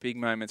big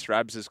moments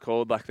Rabs has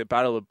called, like the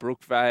Battle of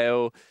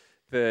Brookvale,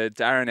 the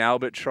Darren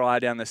Albert try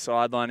down the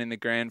sideline in the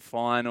grand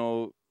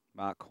final.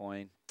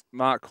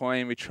 Mark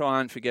Coyne, we try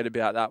and forget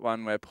about that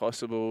one where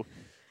possible.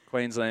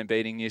 Queensland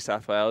beating New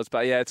South Wales,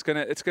 but yeah, it's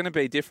gonna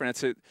be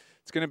different.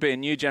 It's gonna be a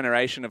new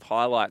generation of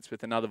highlights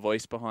with another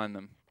voice behind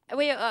them.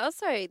 We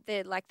also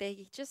they're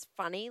just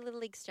funny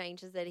little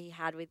exchanges that he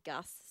had with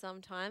Gus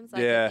sometimes.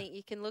 Like, Yeah. I think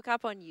you can look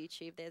up on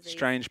YouTube. There's these-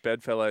 Strange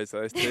bedfellows,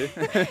 those two.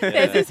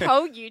 There's this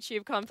whole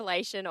YouTube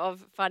compilation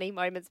of funny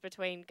moments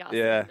between Gus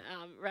Yeah.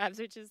 and Rabs,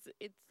 which is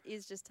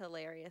just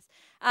hilarious.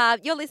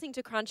 You're listening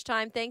to Crunch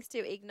Time. Thanks to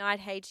Ignite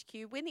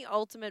HQ. Win the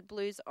ultimate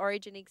Blues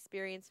Origin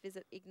experience.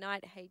 Visit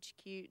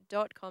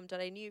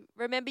ignitehq.com.au.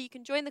 Remember, you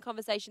can join the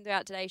conversation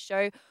throughout today's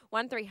show.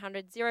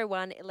 1300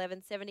 01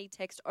 1170.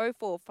 Text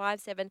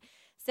 0457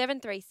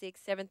 736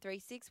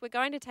 736. We're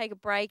going to take a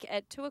break.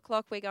 At 2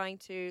 o'clock, we're going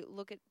to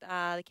look at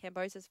the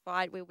Cambosos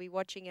fight. We'll be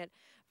watching it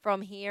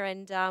from here,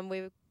 and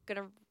we're going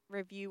to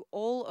review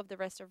all of the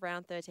rest of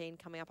round 13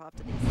 coming up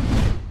after this.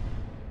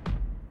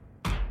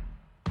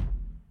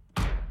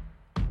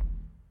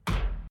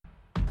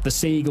 The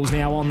Seagulls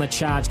now on the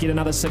charge. Get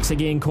another 6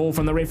 again. Call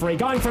from the referee.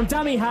 Going from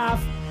dummy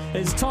half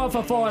is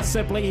Toifafoa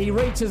Sipley. He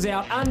reaches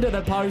out under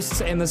the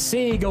posts, and the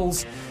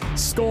Seagulls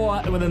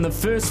score within the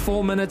first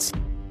 4 minutes.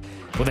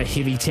 With a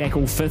heavy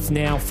tackle, fifth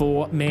now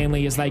for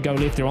Manly as they go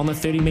left. They're on the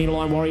 30-metre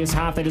line. Warriors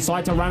half. They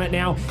decide to run it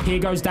now. Here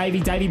goes Davey.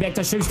 Davey back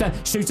to Schuster.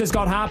 Schuster's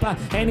got Harper,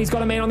 and he's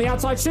got a man on the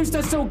outside.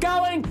 Schuster still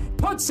going.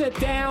 Puts it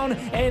down,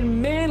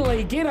 and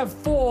Manly get a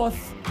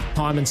fourth.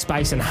 Time and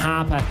space, and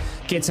Harper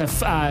gets a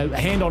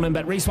hand on him,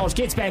 but Reece Walsh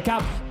gets back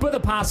up with a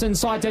pass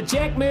inside to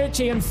Jack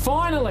Murchie, and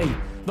finally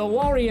the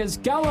Warriors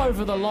go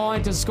over the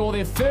line to score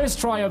their first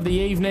try of the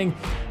evening,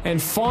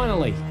 and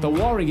finally the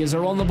Warriors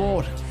are on the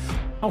board.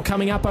 Oh,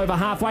 coming up over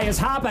halfway is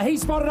Harper. He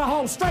spotted a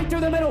hole straight through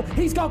the middle.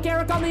 He's got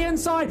Garrick on the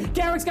inside.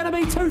 Garrick's going to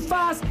be too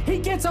fast. He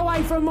gets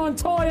away from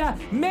Montoya.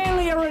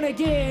 Manly are in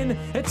again.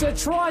 It's a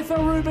try for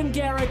Ruben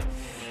Garrick.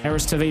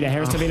 Harris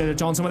Tavita to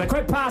Johnson with a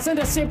quick pass,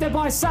 intercepted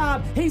by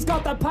Saab. He's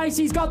got the pace,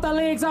 he's got the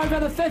legs over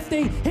the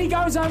 50. He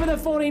goes over the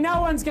 40.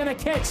 No one's going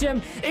to catch him.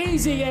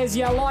 Easy as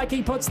you like.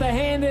 He puts the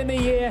hand in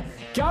the air,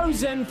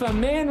 goes in for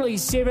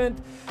Manly's 7th.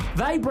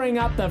 They bring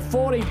up the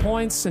 40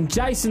 points, and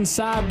Jason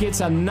Saab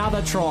gets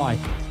another try.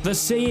 The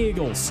Sea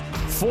Eagles,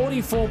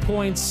 44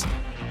 points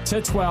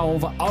to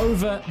 12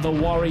 over the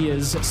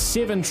Warriors,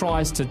 7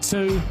 tries to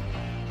 2.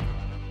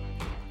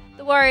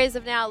 The Warriors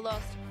have now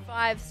lost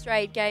 5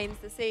 straight games.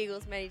 The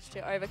Seagulls managed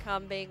to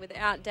overcome being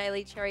without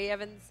Daly Cherry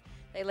Evans.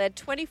 They led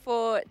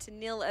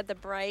 24-0 at the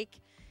break.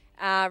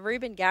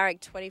 Ruben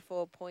Garrick,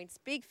 24 points.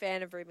 Big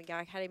fan of Ruben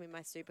Garrick. Had him in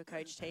my super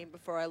coach team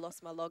before I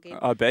lost my login.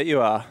 I bet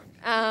you are.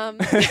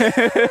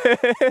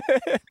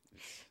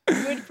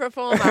 Good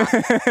performer.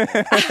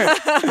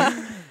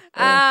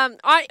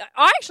 I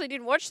actually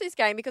didn't watch this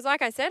game because,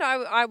 like I said,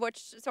 I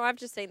watched. So I've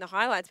just seen the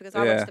highlights because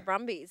I watched the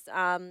Brumbies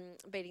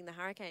beating the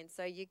Hurricanes.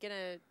 So you're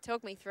gonna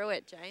talk me through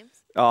it,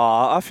 James?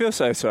 Oh, I feel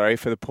so sorry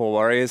for the poor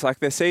Warriors. Like,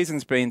 their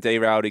season's been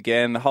derailed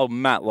again. The whole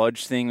Matt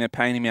Lodge thing, they're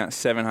paying him out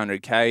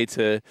 $700K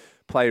to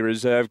play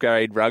reserve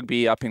grade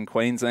rugby up in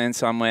Queensland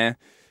somewhere.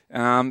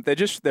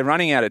 They're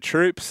running out of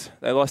troops.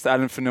 They lost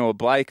Adam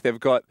Fanua-Blake. They've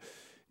got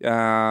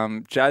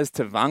Jazz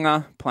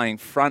Tavanga playing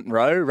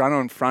run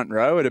on front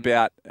row at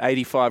about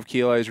 85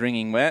 kilos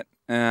wringing wet.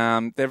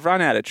 They've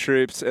run out of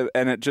troops,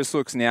 and it just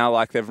looks now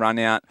like they've run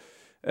out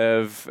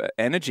of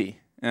energy.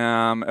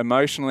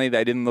 Emotionally,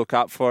 they didn't look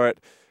up for it.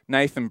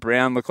 Nathan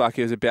Brown looked like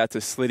he was about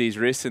to slit his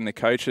wrist in the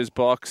coach's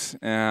box.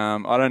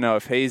 I don't know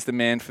if he's the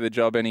man for the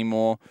job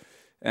anymore.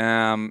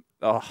 I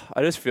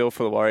just feel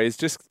for the Warriors.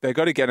 They've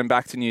got to get them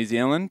back to New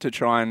Zealand to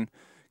try and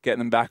get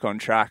them back on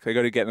track. They've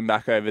got to get them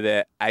back over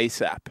there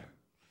ASAP.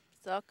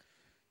 Suck.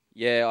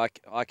 Yeah,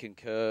 I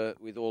concur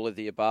with all of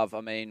the above.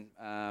 I mean,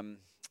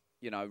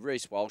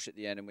 Reece Walsh at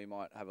the end, and we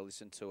might have a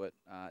listen to it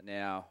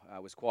now,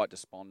 was quite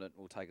despondent.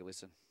 We'll take a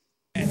listen.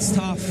 It's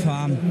tough.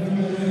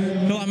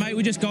 Feel like, mate,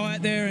 we just go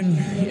out there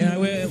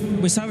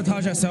and we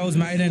sabotage ourselves,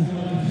 mate. And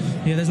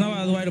there's no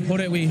other way to put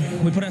it. We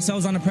put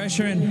ourselves under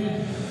pressure,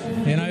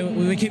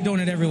 and we keep doing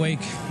it every week.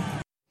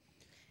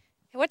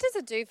 What does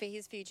it do for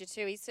his future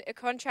too? He's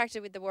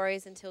contracted with the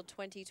Warriors until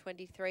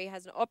 2023.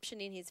 Has an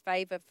option in his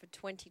favour for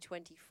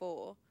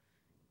 2024.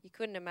 You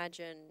couldn't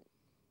imagine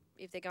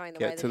if they're going the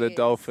way that Get to the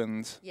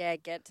Dolphins. Yeah,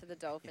 get to the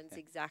Dolphins,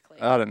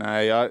 exactly. I don't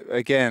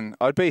know.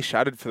 I'd be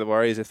shattered for the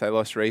Warriors if they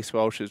lost Reece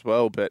Walsh as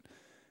well, but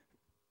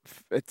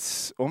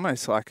it's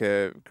almost like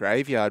a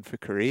graveyard for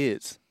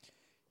careers.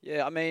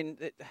 Yeah, I mean,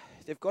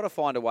 they've got to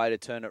find a way to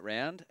turn it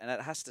round, and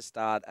it has to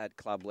start at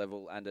club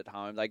level and at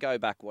home. They go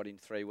back, in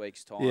 3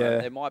 weeks' time? Yeah.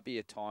 There might be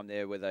a time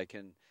there where they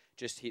can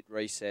just hit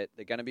reset.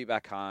 They're going to be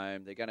back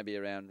home. They're going to be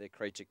around their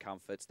creature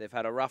comforts. They've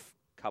had a rough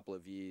couple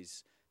of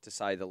years, to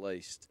say the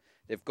least.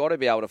 They've got to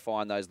be able to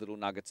find those little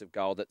nuggets of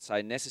gold that,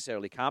 say,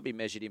 necessarily can't be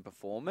measured in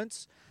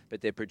performance,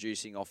 but they're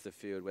producing off the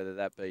field, whether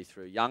that be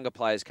through younger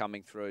players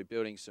coming through,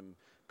 building some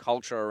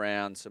culture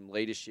around, some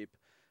leadership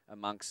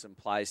amongst some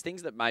players,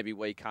 things that maybe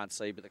we can't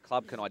see, but the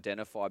club can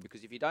identify,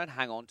 because if you don't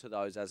hang on to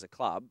those as a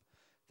club,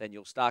 then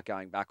you'll start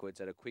going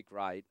backwards at a quick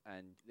rate,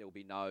 and there'll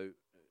be no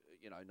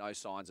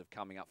signs of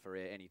coming up for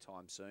air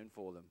anytime soon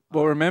for them.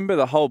 Well, remember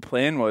the whole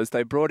plan was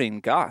they brought in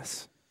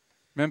Gus.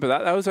 Remember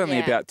that? That was only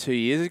about 2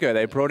 years ago.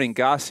 They brought in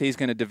Gus. He's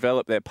going to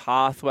develop their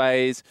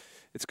pathways.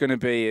 It's going to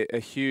be a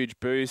huge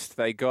boost.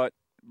 They got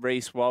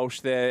Reece Walsh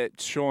there,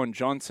 Sean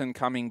Johnson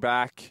coming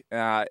back.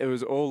 It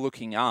was all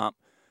looking up.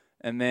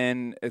 And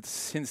then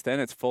since then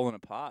it's fallen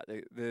apart.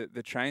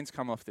 The train's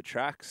come off the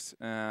tracks.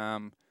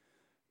 The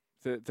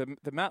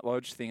Matt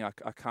Lodge thing I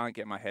can't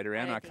get my head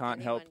around. I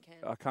can't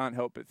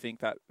help but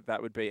think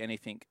that would be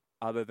anything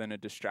other than a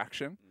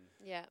distraction.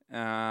 Yeah.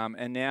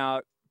 And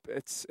now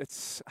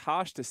it's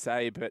harsh to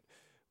say, but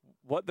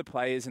what the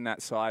players in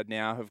that side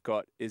now have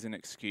got is an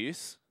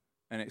excuse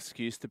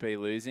to be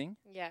losing.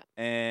 Yeah.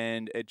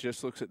 And it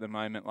just looks at the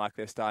moment like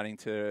they're starting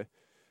to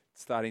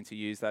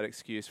use that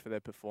excuse for their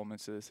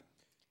performances.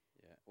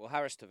 Yeah. Well,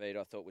 Harris Tavita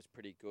I thought was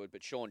pretty good,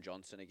 but Sean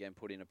Johnson again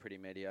put in a pretty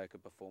mediocre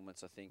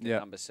performance. I think at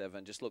number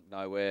 7 just looked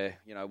nowhere.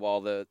 While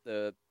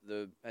the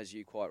as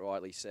you quite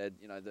rightly said,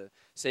 the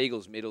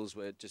Seagulls middles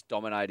were just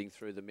dominating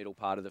through the middle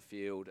part of the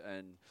field,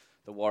 and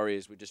the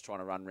Warriors were just trying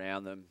to run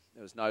around them.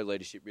 There was no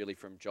leadership really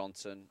from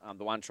Johnson.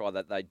 The one try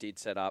that they did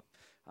set up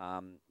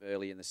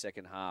early in the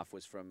second half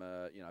was from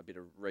a bit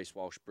of Reece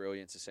Walsh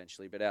brilliance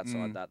essentially, but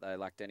outside that they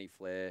lacked any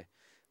flair.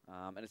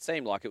 And it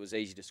seemed like it was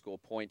easy to score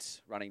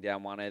points running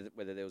down one end,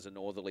 whether there was a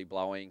northerly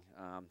blowing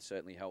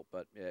certainly helped,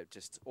 but yeah,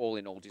 just all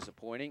in all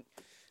disappointing.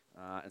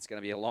 It's going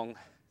to be a long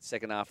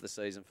second half of the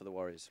season for the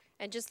Warriors.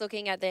 And just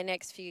looking at their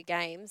next few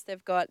games,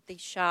 they've got the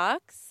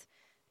Sharks,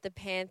 the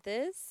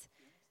Panthers,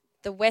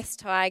 the West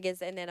Tigers,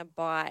 and then a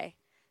bye.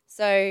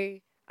 So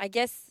I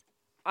guess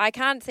I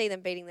can't see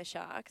them beating the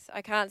Sharks.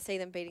 I can't see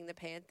them beating the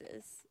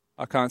Panthers.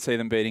 I can't see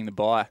them beating the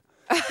bye.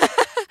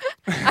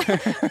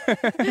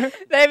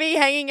 They'll be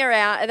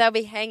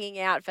hanging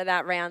out for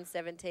that round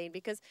 17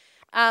 because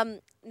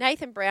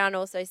Nathan Brown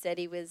also said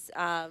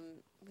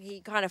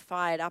he kind of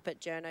fired up at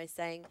Journo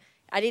saying,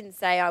 I didn't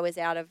say I was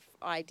out of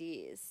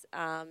ideas,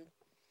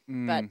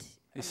 but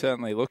he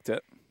certainly looked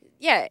it.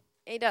 Yeah,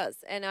 he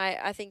does. And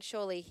I think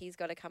surely he's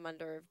got to come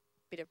under a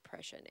bit of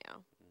pressure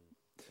now.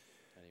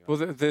 Well,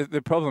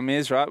 the problem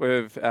is, right,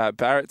 with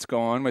Barrett's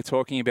gone, we're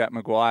talking about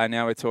Maguire,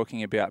 now we're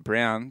talking about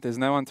Brown. There's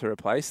no one to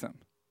replace them.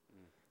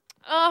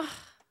 Oh,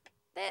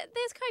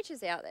 there's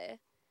coaches out there.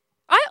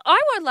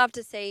 I would love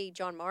to see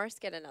John Morris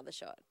get another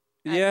shot.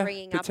 Yeah,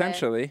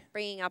 potentially.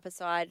 Bringing up a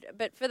side,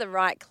 but for the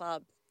right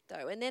club,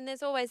 though. And then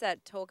there's always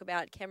that talk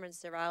about Cameron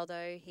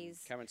Ciraldo.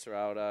 Cameron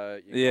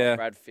Ciraldo, you've got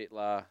Brad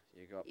Fittler,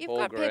 you've got people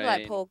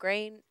like Paul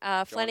Green,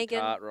 Flanagan.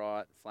 John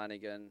Cartwright,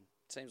 Flanagan.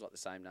 Seems like the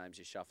same names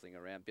you're shuffling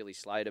around. Billy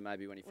Slater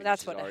maybe when he finishes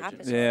that's what Origin.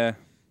 happens. Yeah.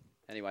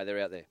 Anyway, they're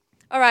out there.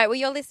 All right, well,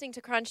 you're listening to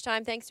Crunch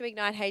Time. Thanks to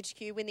Ignite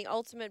HQ. Win the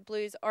ultimate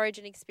Blues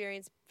Origin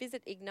experience.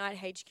 Visit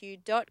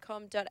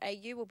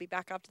ignitehq.com.au. We'll be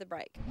back after the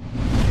break.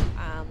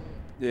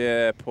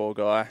 Yeah, poor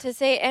guy. To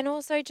see, and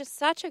also just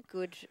such a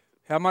good...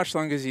 How much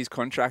longer has his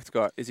contract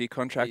got? Is he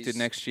contracted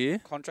next year?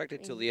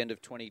 Contracted till the end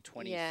of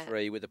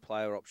 2023 with a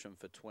player option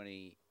for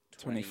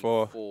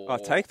 2024. Oh,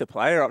 take the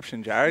player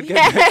option, Jared.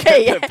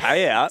 Get the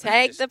payout.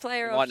 Take the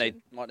player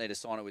option. Might need to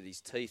sign it with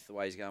his teeth the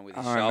way he's going with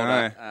his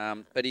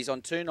shoulder. But he's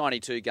on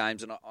 292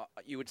 games, and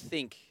you would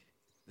think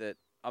that,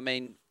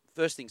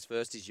 first things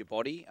first is your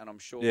body, and I'm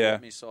sure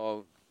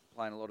Missile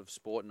playing a lot of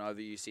sport and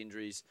overuse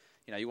injuries,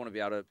 you want to be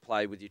able to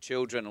play with your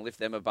children and lift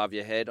them above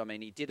your head.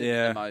 He did it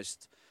in the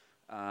most...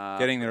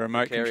 getting the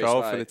remote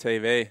control for the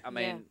TV.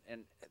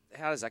 And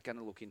how is that going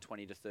to look in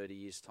 20 to 30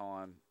 years'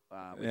 time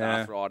with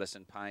arthritis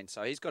and pain?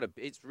 So he's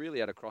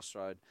really at a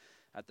crossroad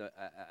at the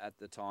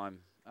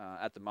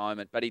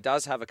moment. But he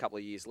does have a couple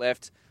of years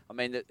left.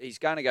 He's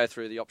going to go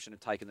through the option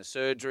of taking the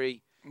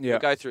surgery. He'll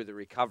go through the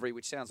recovery,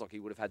 which sounds like he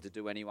would have had to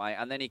do anyway,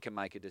 and then he can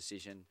make a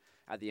decision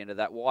at the end of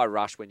that. Why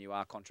rush when you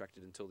are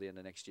contracted until the end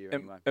of next year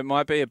anyway? It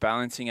might be a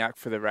balancing act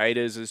for the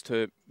Raiders as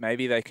to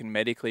maybe they can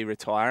medically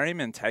retire him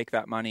and take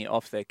that money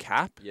off their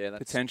cap,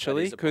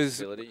 potentially.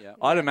 Because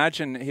I'd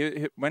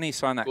imagine when he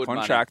signed that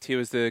contract, he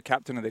was the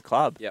captain of the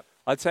club. Yep.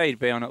 I'd say he'd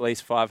be on at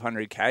least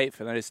 $500K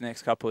for those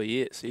next couple of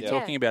years. So you're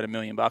talking about $1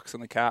 million on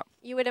the cap.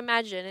 You would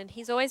imagine, and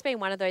he's always been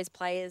one of those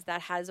players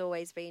that has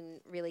always been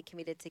really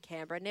committed to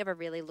Canberra, never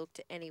really looked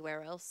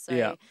anywhere else.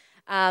 So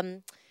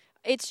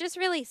it's just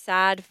really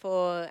sad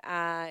for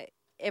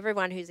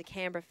everyone who's a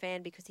Canberra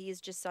fan because he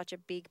is just such a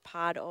big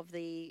part of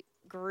the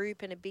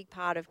group and a big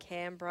part of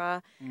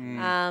Canberra.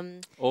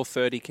 All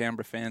 30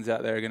 Canberra fans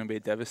out there are going to be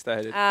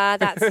devastated. Where's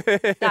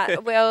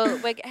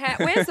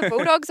the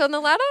Bulldogs on the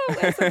ladder?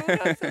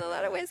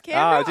 Where's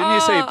Canberra? Didn't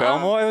you see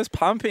Belmore? It was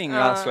pumping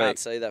last week. I can't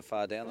see that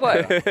far down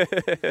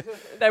the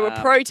They were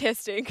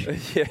protesting.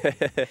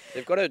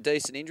 They've got a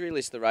decent injury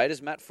list, the Raiders.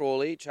 Matt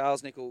Frawley,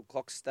 Charles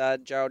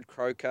Nickel-Klokstad, Jared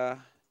Croker,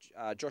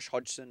 Josh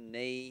Hodgson,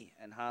 knee,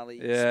 and Harley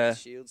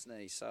Shields,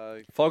 knee.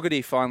 So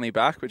Fogarty finally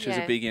back, which is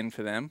a big in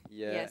for them.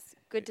 Yeah. Yes,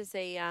 good to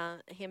see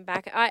him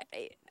back.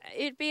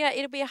 It'd be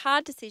a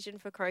hard decision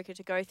for Croker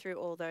to go through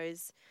all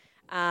those,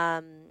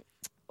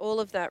 all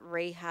of that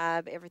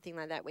rehab, everything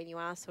like that. When you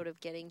are sort of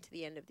getting to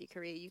the end of your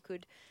career, you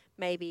could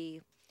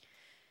maybe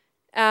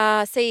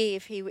see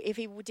if he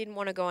didn't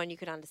want to go on, you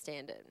could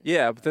understand it.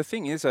 Yeah, but the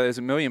thing is, there's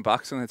 $1 million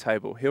on the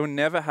table. He'll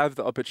never have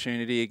the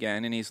opportunity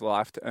again in his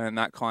life to earn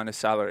that kind of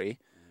salary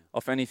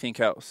off anything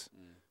else.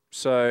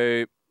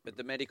 So, but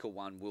the medical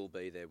one will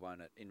be there, won't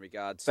it? In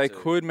regards, they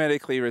could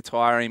medically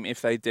retire him if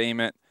they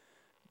deem it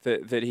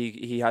that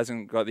he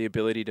hasn't got the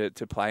ability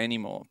to play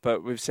anymore.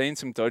 But we've seen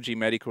some dodgy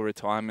medical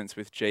retirements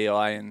with GI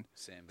and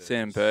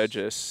Sam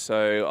Burgess.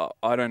 So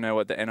I don't know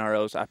what the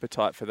NRL's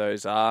appetite for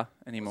those are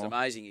anymore. It's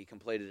amazing he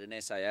completed an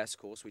SAS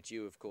course, which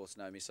you, of course,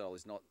 know, Missile,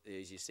 is not the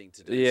easiest thing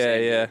to do.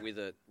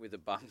 With a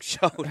bung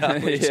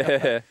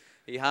shoulder.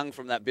 He hung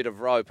from that bit of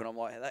rope, and I'm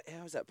like,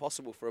 how is that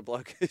possible for a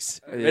bloke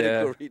who's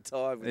medical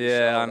retired with his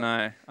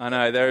shoulder? I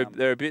know.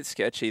 They're a bit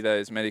sketchy,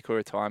 those medical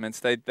retirements.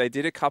 They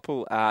did a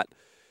couple at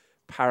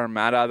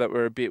Parramatta that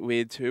were a bit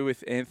weird too,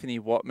 with Anthony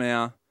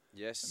Watmow.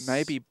 Yes.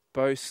 Maybe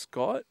Bo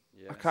Scott.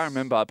 Yes. I can't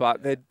remember,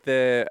 but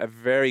they're a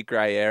very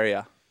grey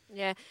area.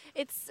 Yeah,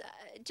 it's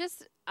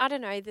just, I don't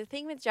know, the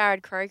thing with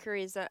Jared Croker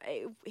is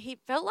he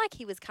felt like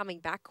he was coming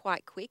back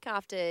quite quick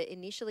after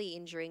initially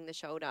injuring the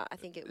shoulder. I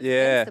think it was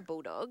against the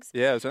Bulldogs.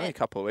 Yeah, it was only a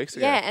couple of weeks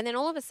ago. Yeah, and then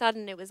all of a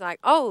sudden it was like,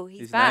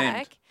 he's back.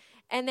 Named.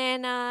 And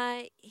then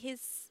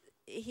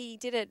he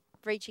did it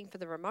reaching for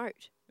the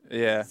remote.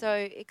 Yeah. So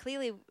it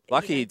clearly...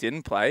 Lucky he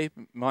didn't play.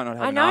 Might not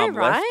have an arm left.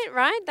 Right?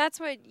 Right? That's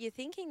what you're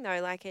thinking, though.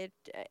 Like,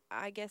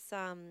 I guess...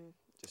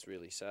 Just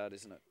really sad,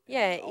 isn't it?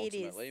 Yeah,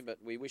 ultimately, it is. But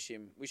we wish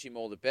him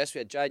all the best. We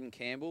had Jaden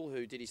Campbell,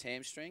 who did his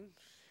hamstring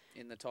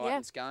in the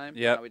Titans game.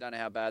 Yeah. We don't know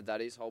how bad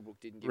that is. Holbrook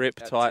didn't give Rip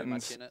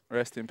Titans too much in it.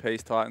 Rest in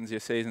peace, Titans. Your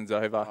season's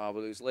over. Well,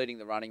 he was leading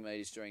the running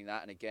meters during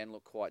that, and again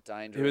looked quite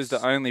dangerous. He was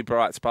the only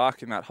bright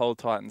spark in that whole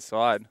Titans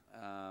side.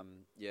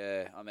 And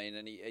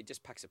he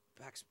just packs.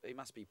 He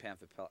must be pound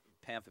for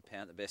pound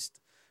the best.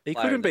 He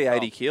couldn't be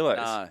 80 kilos.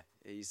 No,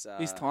 he's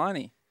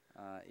tiny.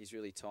 He's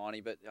really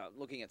tiny. But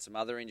looking at some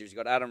other injuries,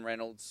 you've got Adam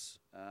Reynolds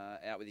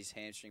out with his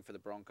hamstring for the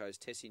Broncos.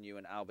 Tessie New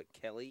and Albert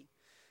Kelly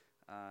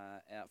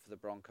out for the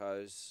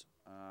Broncos,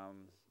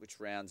 which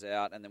rounds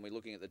out. And then we're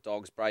looking at the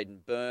Dogs.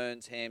 Braden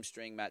Burns,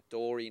 hamstring. Matt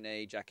Dory,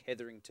 knee. Jack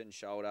Hetherington,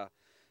 shoulder.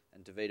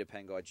 And Davida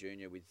Pangai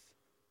Jr. with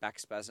back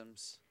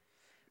spasms.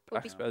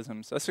 Back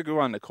spasms. That's a good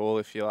one to call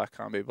if you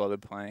can't be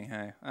bothered playing.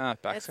 Hey,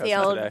 back spasms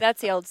today. That's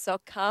the old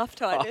sock calf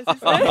tightness,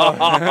 isn't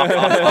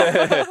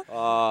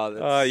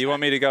it? You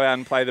want me to go out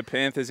and play the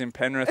Panthers in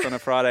Penrith on a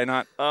Friday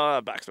night?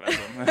 Back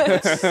spasm.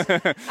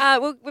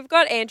 We've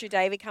got Andrew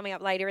Davey coming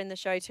up later in the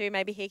show too.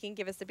 Maybe he can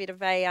give us a bit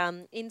of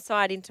a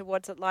insight into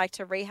what's it like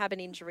to rehab an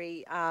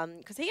injury,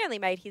 because he only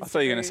made his... I thought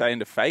you were going to say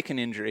into fake an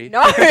injury.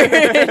 No,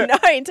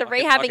 into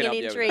rehabbing an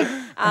injury.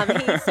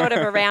 He's sort of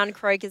around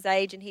Croker's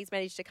age, and he's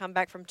managed to come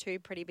back from 2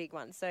 pretty pretty big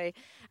one. So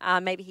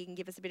maybe he can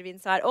give us a bit of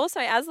insight. Also,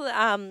 as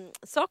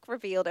Sock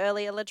revealed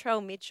earlier,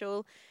 Latrell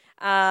Mitchell,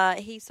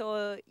 you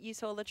saw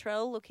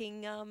Latrell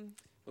looking sprightly.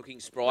 Looking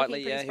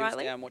He was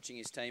sprightly. down watching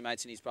his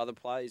teammates and his brother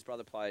play. His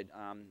brother played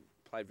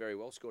very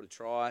well, scored a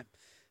try.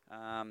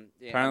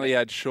 Apparently he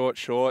had short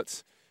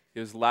shorts. He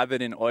was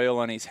lathered in oil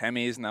on his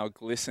hemis and they were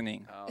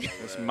glistening. Oh, He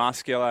was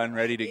muscular and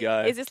ready to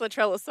go. Is this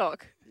Latrell or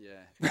Sock?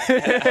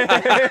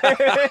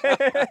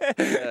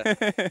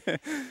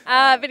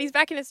 But he's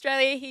back in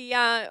Australia. He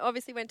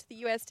obviously went to the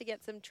US to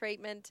get some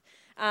treatment,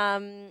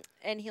 and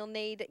he'll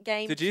need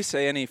games. Did you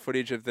see any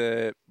footage of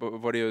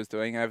what he was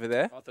doing over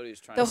there? I thought he was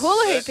training. The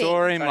hula hooping.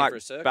 Saw him Training for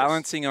a circus.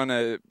 balancing on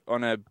a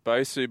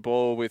Bosu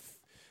ball with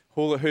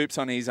hula hoops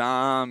on his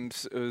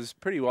arms. It was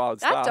pretty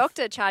wild That stuff.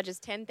 doctor charges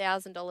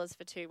 $10,000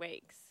 for 2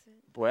 weeks.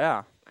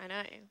 Wow. I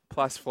know.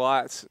 Plus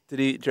flights.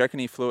 Do you reckon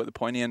he flew at the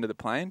pointy end of the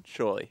plane?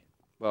 Surely.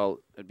 Well,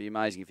 it'd be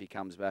amazing if he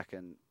comes back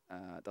and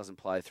doesn't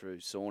play through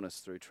soreness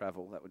through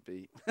travel. That would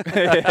be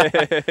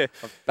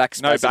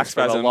back No spasms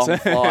back for a long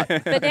spasms.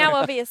 flight. But now,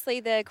 obviously,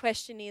 the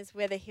question is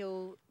whether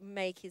he'll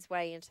make his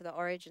way into the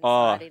Origin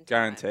Oh, side in time.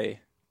 guarantee.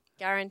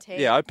 Guarantee.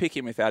 Yeah, I'd pick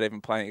him without even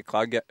playing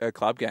a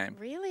club game.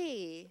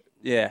 Really?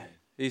 Yeah,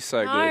 he's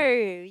so No,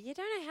 good. you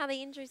don't know how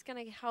the injury's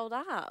going to hold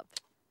up.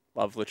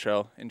 Love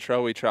Latrell. In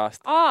Trell we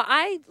trust. Oh,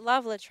 I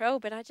love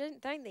Latrell, but I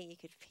don't think you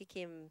could pick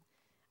him.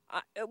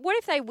 What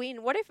if they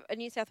win? What if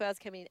New South Wales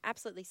come in and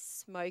absolutely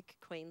smoke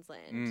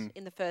Queensland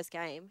in the first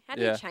game? How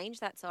do you change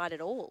that side at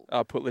all?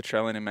 I'll put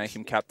Latrell in and make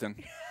him captain.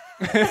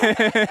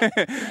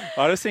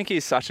 I just think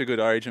he's such a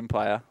good Origin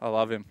player. I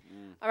love him.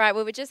 All right,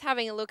 well, we're just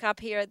having a look up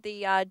here at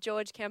the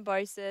George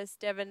Kambosos,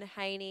 Devon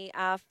Haney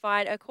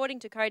fight. According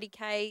to Cody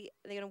Kay,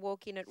 they're going to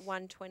walk in at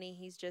 1:20.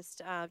 He's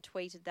just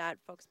tweeted that,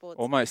 Fox Sports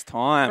Almost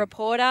time.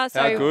 reporter. So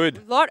How good.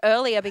 a lot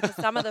earlier because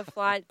some of the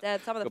fights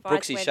Got went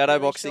Brooksy really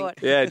shadowboxing.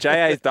 short. Yeah,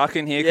 JA's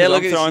ducking here Yeah, because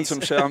look I'm at throwing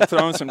this. I'm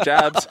throwing some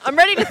jabs. I'm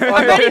ready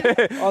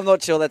to. I'm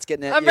not sure that's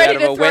getting out, I'm you ready out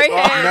to of a throw wet.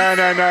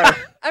 hands. No.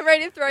 I'm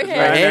ready to throw Throw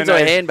hands. hands no. or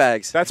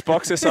handbags? That's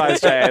boxer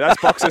size, JA.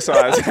 That's boxer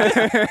size.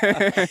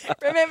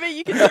 Remember,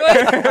 you can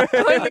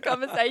join the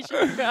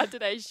conversation throughout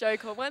today's show.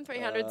 Call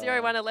 1300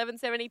 01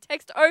 1170.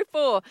 Text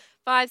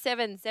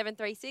 0457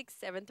 736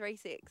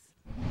 736.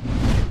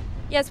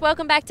 Yes,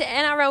 welcome back to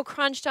NRL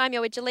Crunch Time.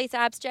 You're with Jaleesa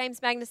Apps,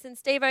 James Magnuson,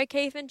 Steve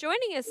O'Keefe, and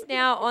joining us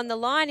now on the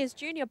line is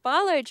Junior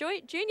Barlow.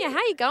 Junior, how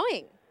are you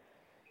going?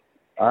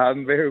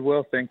 I'm very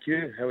well, thank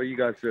you. How are you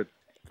guys doing?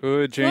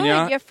 Good,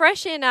 Junior. Good. You're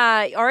fresh in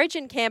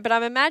Origin camp, but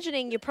I'm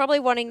imagining you're probably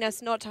wanting us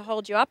not to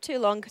hold you up too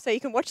long so you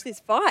can watch this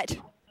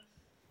fight.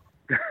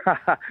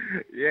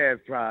 Yeah,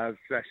 it's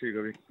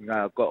actually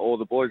got all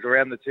the boys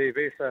around the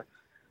TV. So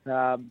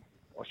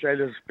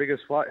Australia's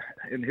biggest fight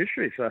in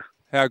history. So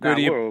How good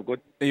are you? We're all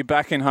good. Are you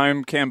back in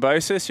home,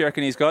 Kambosos? You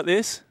reckon he's got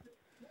this?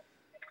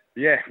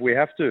 Yeah, we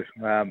have to.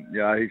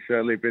 He's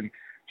certainly been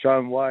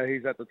showing why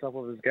he's at the top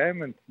of his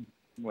game, and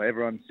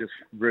everyone's just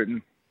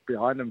rooting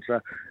behind him. So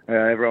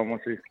everyone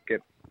wants to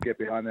get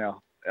behind our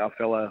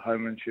fellow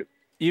homemanship.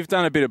 You've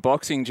done a bit of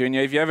boxing,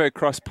 Junior. Have you ever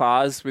crossed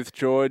paths with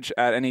George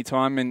at any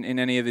time in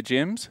any of the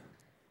gyms?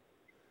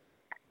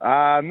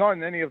 Not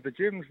in any of the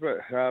gyms, but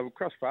we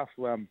crossed paths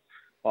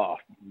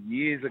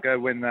years ago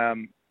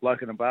when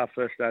Bloke in the Bar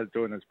first started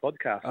doing his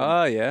podcast.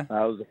 Oh, yeah. It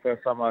was the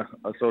first time I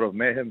sort of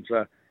met him,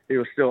 so he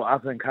was still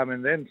up and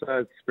coming then. So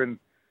it's been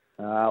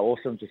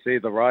awesome to see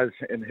the rise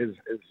in his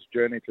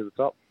journey to the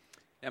top.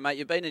 Now, mate,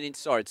 you've been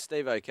it's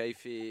Steve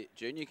O'Keefe here,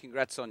 Junior.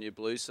 Congrats on your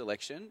Blues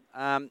selection.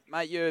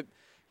 Mate,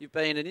 you've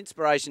been an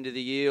inspiration to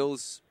the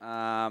Eels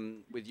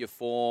with your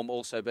form,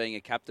 also being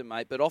a captain,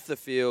 mate. But off the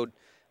field,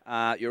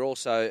 you're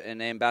also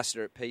an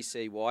ambassador at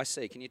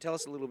PCYC. Can you tell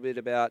us a little bit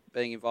about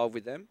being involved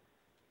with them?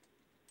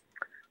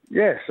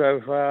 Yeah,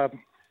 so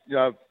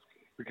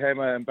became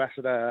an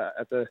ambassador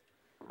at the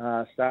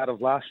start of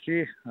last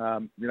year.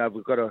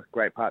 We've got a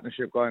great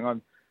partnership going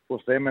on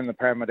with them and the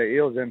Parramatta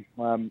Eels, and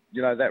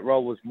that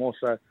role was more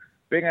so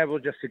being able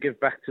just to give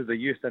back to the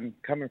youth. And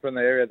coming from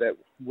the area that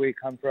we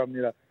come from,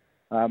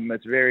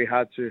 it's very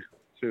hard to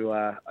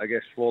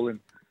fall in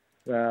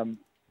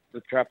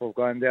the trap of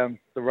going down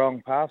the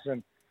wrong path,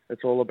 and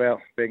it's all about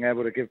being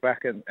able to give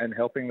back and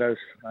helping those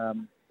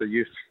the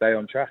youth stay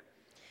on track.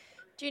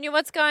 Junior,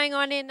 what's going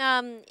on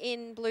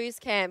in Blues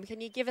camp?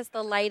 Can you give us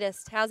the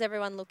latest? How's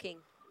everyone looking?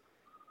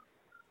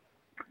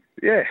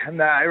 Yeah, and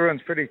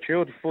everyone's pretty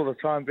chilled for the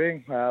time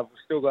being. We've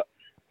still got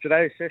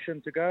today's session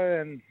to go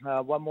and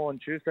one more on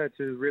Tuesday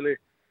to really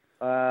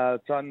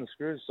tighten the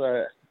screws.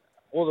 So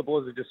all the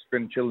boys have just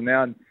been chilling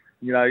now. And,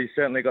 you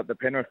certainly got the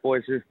Penrith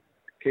boys who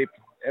keep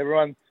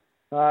everyone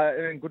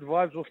in good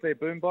vibes with their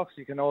boombox.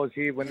 You can always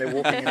hear when they're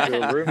walking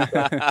into a room.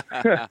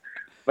 So.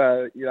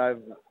 But,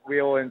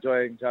 we all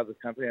enjoy each other's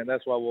company, and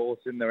that's why we're all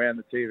sitting around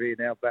the TV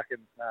now back in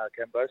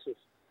Kambosos.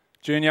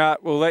 Junior,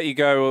 we'll let you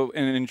go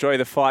and enjoy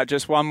the fight.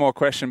 Just one more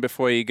question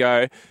before you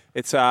go.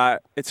 It's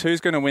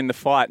who's going to win the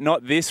fight?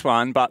 Not this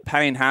one, but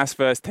Payne Haas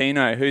versus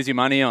Tino. Who's your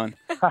money on?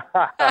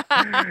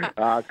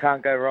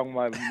 Can't go wrong.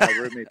 My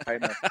roomie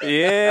painter.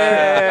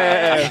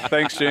 Yeah.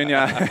 Thanks, Junior.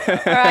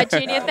 All right,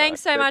 Junior.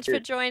 Thanks so much for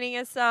joining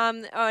us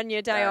on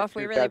your day off.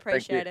 We really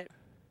appreciate it.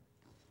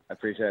 I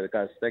appreciate it,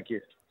 guys. Thank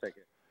you. Take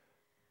care.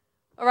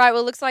 All right,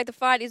 well, looks like the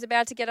fight is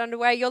about to get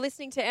underway. You're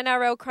listening to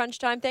NRL Crunch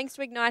Time. Thanks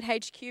to Ignite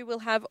HQ. We'll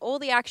have all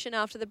the action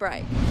after the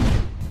break.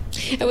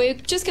 And we're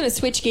just going to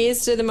switch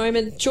gears to the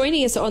moment.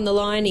 Joining us on the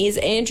line is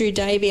Andrew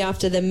Davey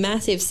after the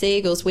massive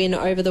Seagulls win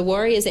over the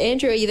Warriors.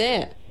 Andrew, are you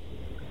there?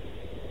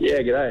 Yeah,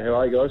 g'day. How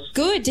are you guys?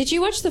 Good. Did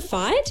you watch the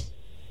fight?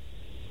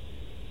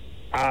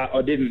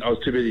 I didn't. I was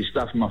too busy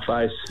stuffing my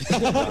face.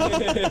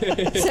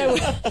 So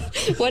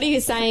what are you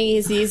saying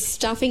is he's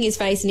stuffing his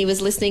face and he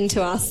was listening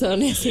to us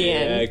on SEN?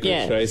 Yeah,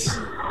 good choice.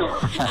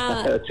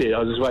 That's it. I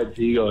was just waiting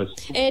for you guys.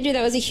 Andrew,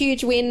 that was a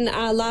huge win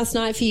last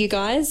night for you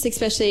guys,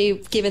 especially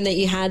given that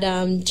you had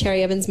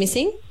Cherry Evans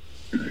missing.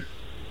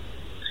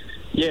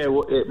 Yeah,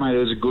 mate, it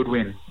was a good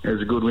win. It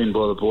was a good win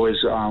by the boys.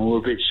 We were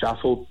a bit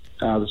shuffled.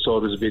 The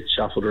side was a bit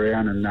shuffled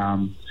around and...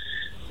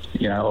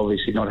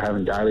 obviously not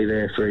having Daly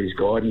there for his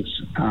guidance.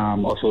 I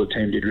thought the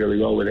team did really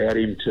well without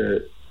him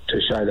to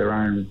show their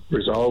own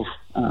resolve.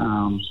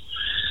 And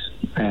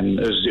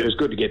it was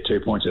good to get 2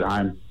 points at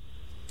home.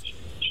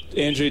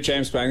 Andrew,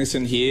 James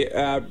Magnuson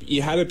here.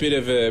 You had a bit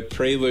of a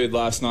prelude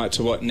last night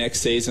to what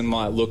next season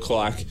might look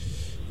like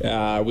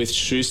with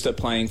Schuster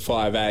playing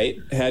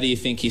 5'8". How do you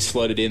think he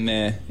slotted in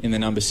there in the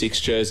number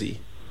 6 jersey?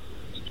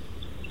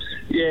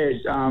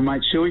 Yeah,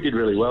 mate, Shuey did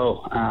really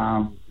well.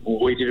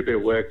 We did a bit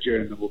of work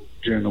during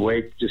the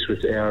week just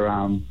with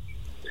our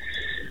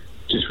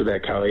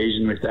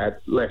cohesion with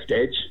that left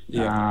edge.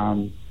 Yeah.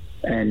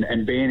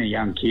 And being a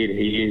young kid,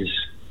 he is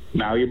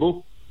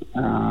malleable.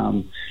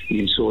 You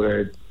can sort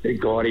of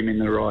guide him in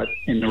the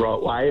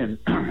right way, and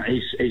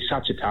he's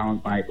such a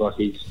talent, mate. Like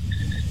it's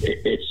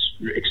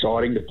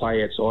exciting to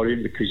play outside of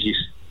him because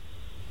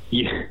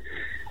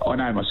I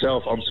know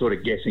myself. I'm sort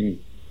of guessing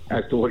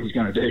as to what he's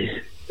going to do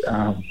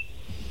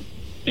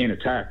in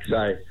attack.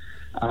 So.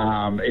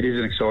 It is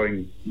an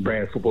exciting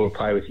brand of football to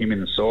play with him in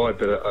the side,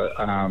 but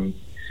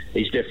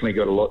he's definitely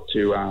got a lot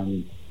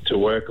to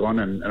work on,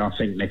 and I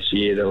think next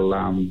year they'll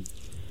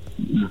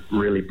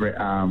really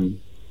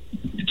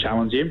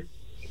challenge him.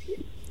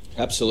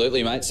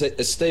 Absolutely, mate. So,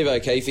 Steve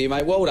O'Keefe here,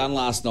 mate. Well done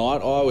last night.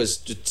 I was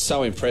just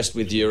so impressed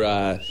with your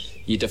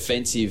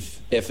defensive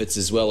efforts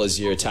as well as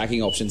your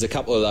attacking options. A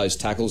couple of those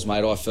tackles,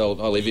 mate, I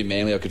live in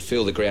Manly, I could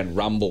feel the ground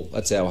rumble.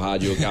 That's how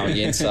hard you were going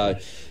in, so...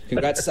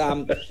 Congrats.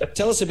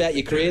 Tell us about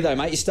your career, though,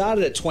 mate. You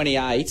started at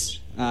 28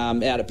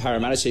 out at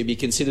Parramatta, so you'd be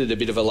considered a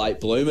bit of a late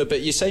bloomer,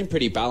 but you seem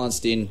pretty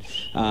balanced in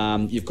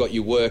you've got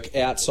your work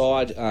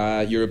outside.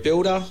 You're a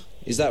builder,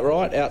 is that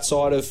right,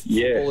 outside of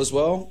football as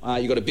well?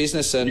 You've got a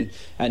business and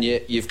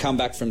you've come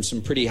back from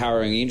some pretty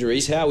harrowing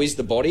injuries. How is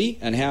the body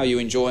and how are you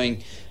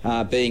enjoying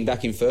being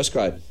back in first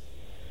grade?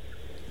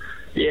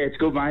 Yeah, it's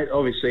good, mate.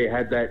 Obviously, I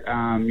had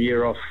that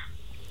year off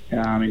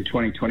in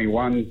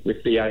 2021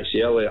 with the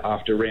ACL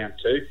after round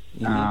 2.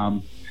 Mm-hmm.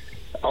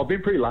 I've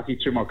been pretty lucky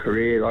through my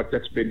career. Like,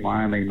 that's been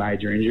my only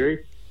major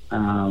injury.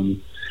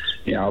 I've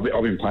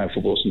been playing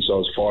football since I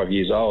was 5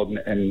 years old,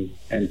 and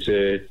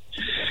to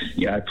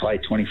play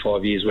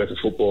 25 years worth of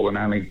football and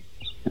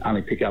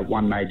only pick up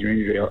one major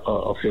injury,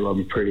 I feel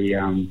I'm pretty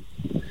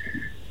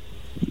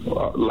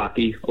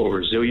lucky or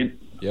resilient.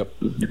 Yep,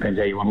 depends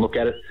how you want to look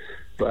at it.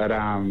 But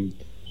I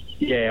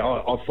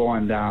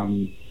find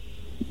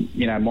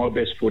my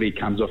best footy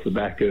comes off the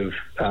back of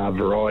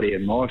variety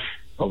in life.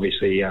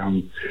 Obviously,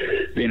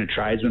 being a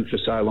tradesman for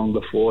so long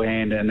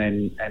beforehand,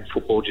 and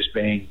football just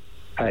being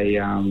a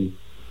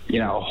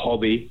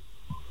hobby,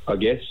 I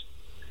guess.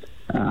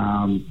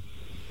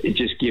 It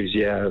just gives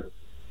you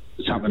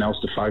something else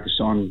to focus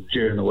on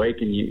during the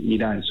week, and you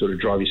don't sort of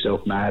drive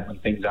yourself mad when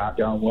things aren't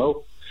going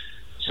well.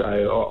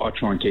 So I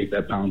try and keep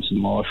that balance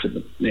in life,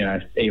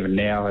 even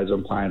now as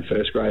I'm playing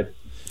first grade.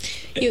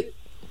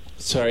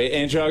 Sorry,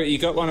 Andrew, you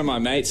got one of my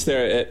mates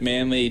there at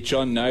Manly,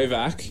 John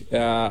Novak.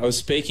 I was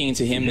speaking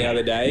to him the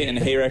other day, and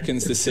he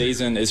reckons the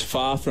season is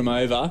far from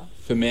over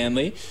for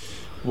Manly.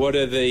 What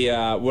are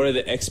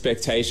the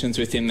expectations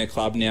within the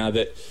club now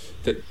that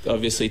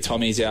obviously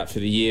Tommy's out for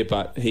the year,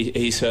 but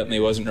he certainly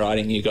wasn't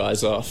writing you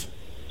guys off?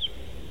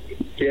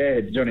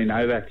 Yeah, Johnny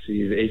Novak,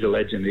 he's a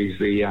legend. He's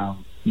the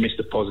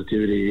Mr.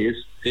 Positivity, he is.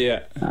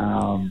 Yeah.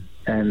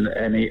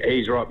 And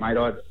he's right, mate.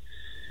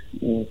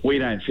 We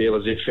don't feel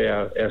as if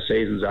our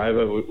season's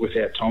over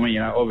without Tommy.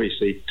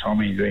 Obviously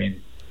Tommy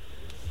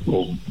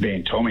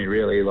being Tommy,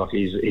 really, like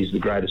he's the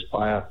greatest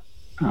player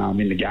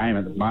in the game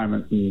at the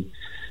moment, and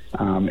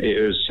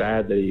it was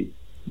sad that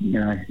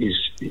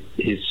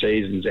his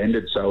season's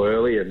ended so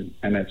early, and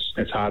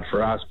it's hard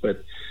for us.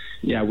 But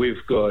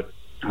we've got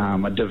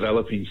a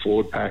developing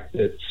forward pack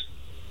that's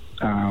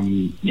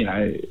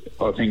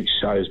I think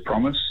shows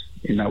promise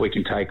in that we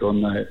can take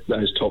on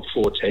those top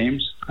 4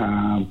 teams.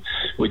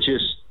 We're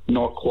just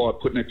not quite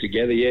putting it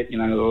together yet. The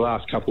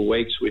last couple of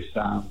weeks with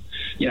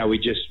we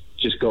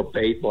just got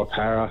beat by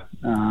Para,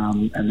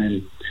 and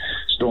then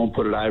Storm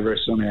put it over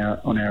us on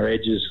our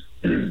edges.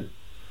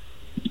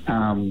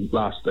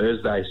 last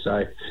Thursday.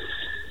 So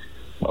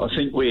I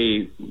think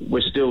we're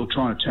still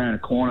trying to turn a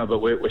corner, but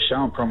we're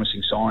showing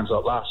promising signs.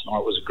 Like last night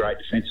was a great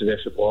defensive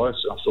effort by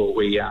us. I thought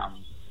we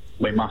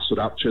muscled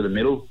up through the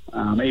middle,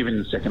 even in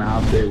the second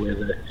half there, where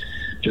the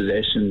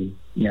possession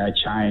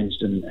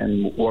changed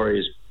and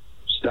Warriors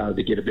started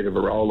to get a bit of a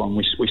roll on.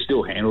 We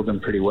still handled them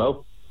pretty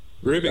well.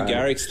 Ruben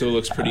Garrick still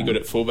looks pretty good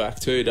at fullback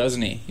too,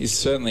 doesn't he? He's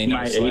certainly no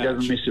mate, slouch. he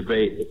doesn't miss a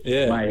beat.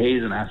 Yeah. Mate,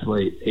 he's an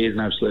athlete. He's an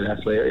absolute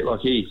athlete.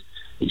 Like he's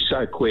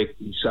so quick,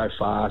 he's so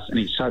fast, and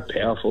he's so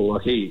powerful.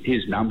 Like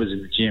his numbers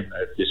in the gym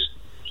are just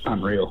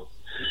unreal.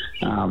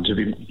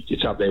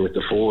 It's up there with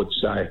the forwards.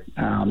 So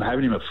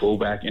having him at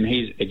fullback, and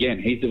he's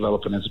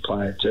developing as a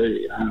player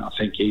too. I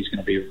think he's going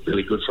to be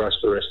really good for us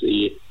for the rest of the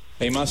year.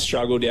 He must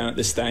struggle down at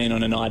the Stain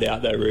on a night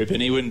out though,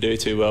 Ruben. He wouldn't do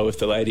too well with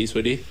the ladies,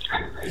 would he?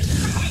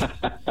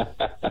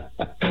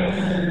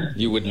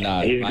 You wouldn't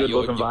know. He's a good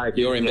looking bloke.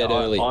 You're in bed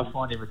early. I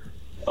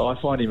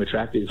find him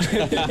attractive.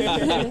 Andrew,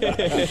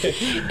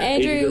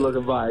 he's a good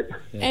looking bloke.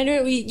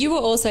 Andrew, you were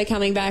also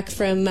coming back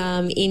from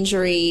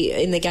injury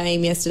in the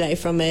game yesterday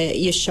from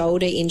your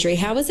shoulder injury.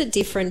 How was it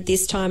different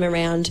this time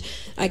around?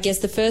 I guess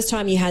the first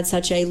time you had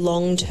such a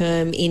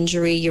long-term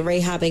injury, you're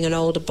rehabbing an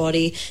older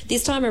body.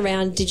 This time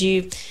around,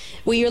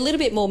 were you a little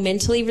bit more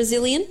mentally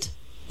resilient?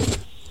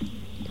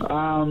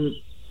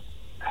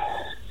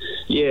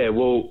 Yeah,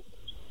 well,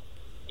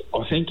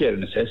 I think out of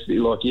necessity,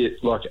 like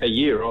a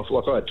year off,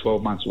 like I had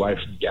 12 months away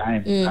from the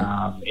game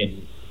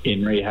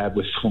in rehab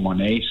for my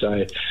knee.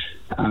 So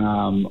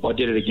I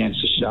did it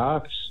against the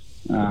Sharks,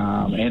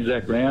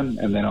 Anzac round,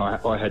 and then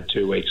I had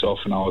 2 weeks off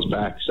and I was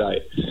back. So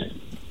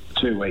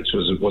 2 weeks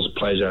was a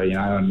pleasure,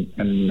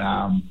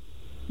 and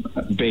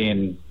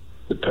being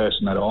the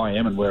person that I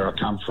am and where I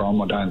come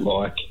from, I don't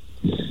like.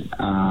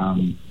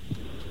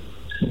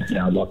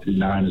 I'd like to be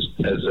known as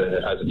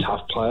a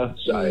tough player,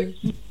 so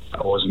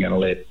I wasn't going to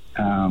let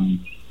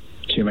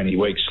too many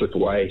weeks slip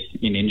away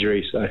in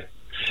injury. So it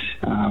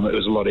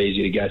was a lot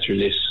easier to go through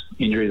this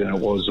injury than it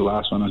was the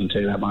last one, I can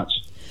tell you that much.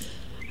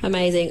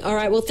 Amazing. All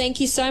right, well, thank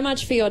you so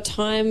much for your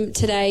time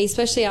today,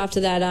 especially after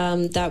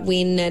that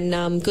win,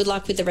 and good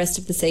luck with the rest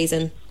of the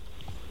season.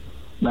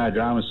 No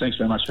dramas. Thanks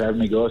very much for having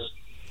me, guys.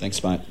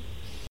 Thanks, mate.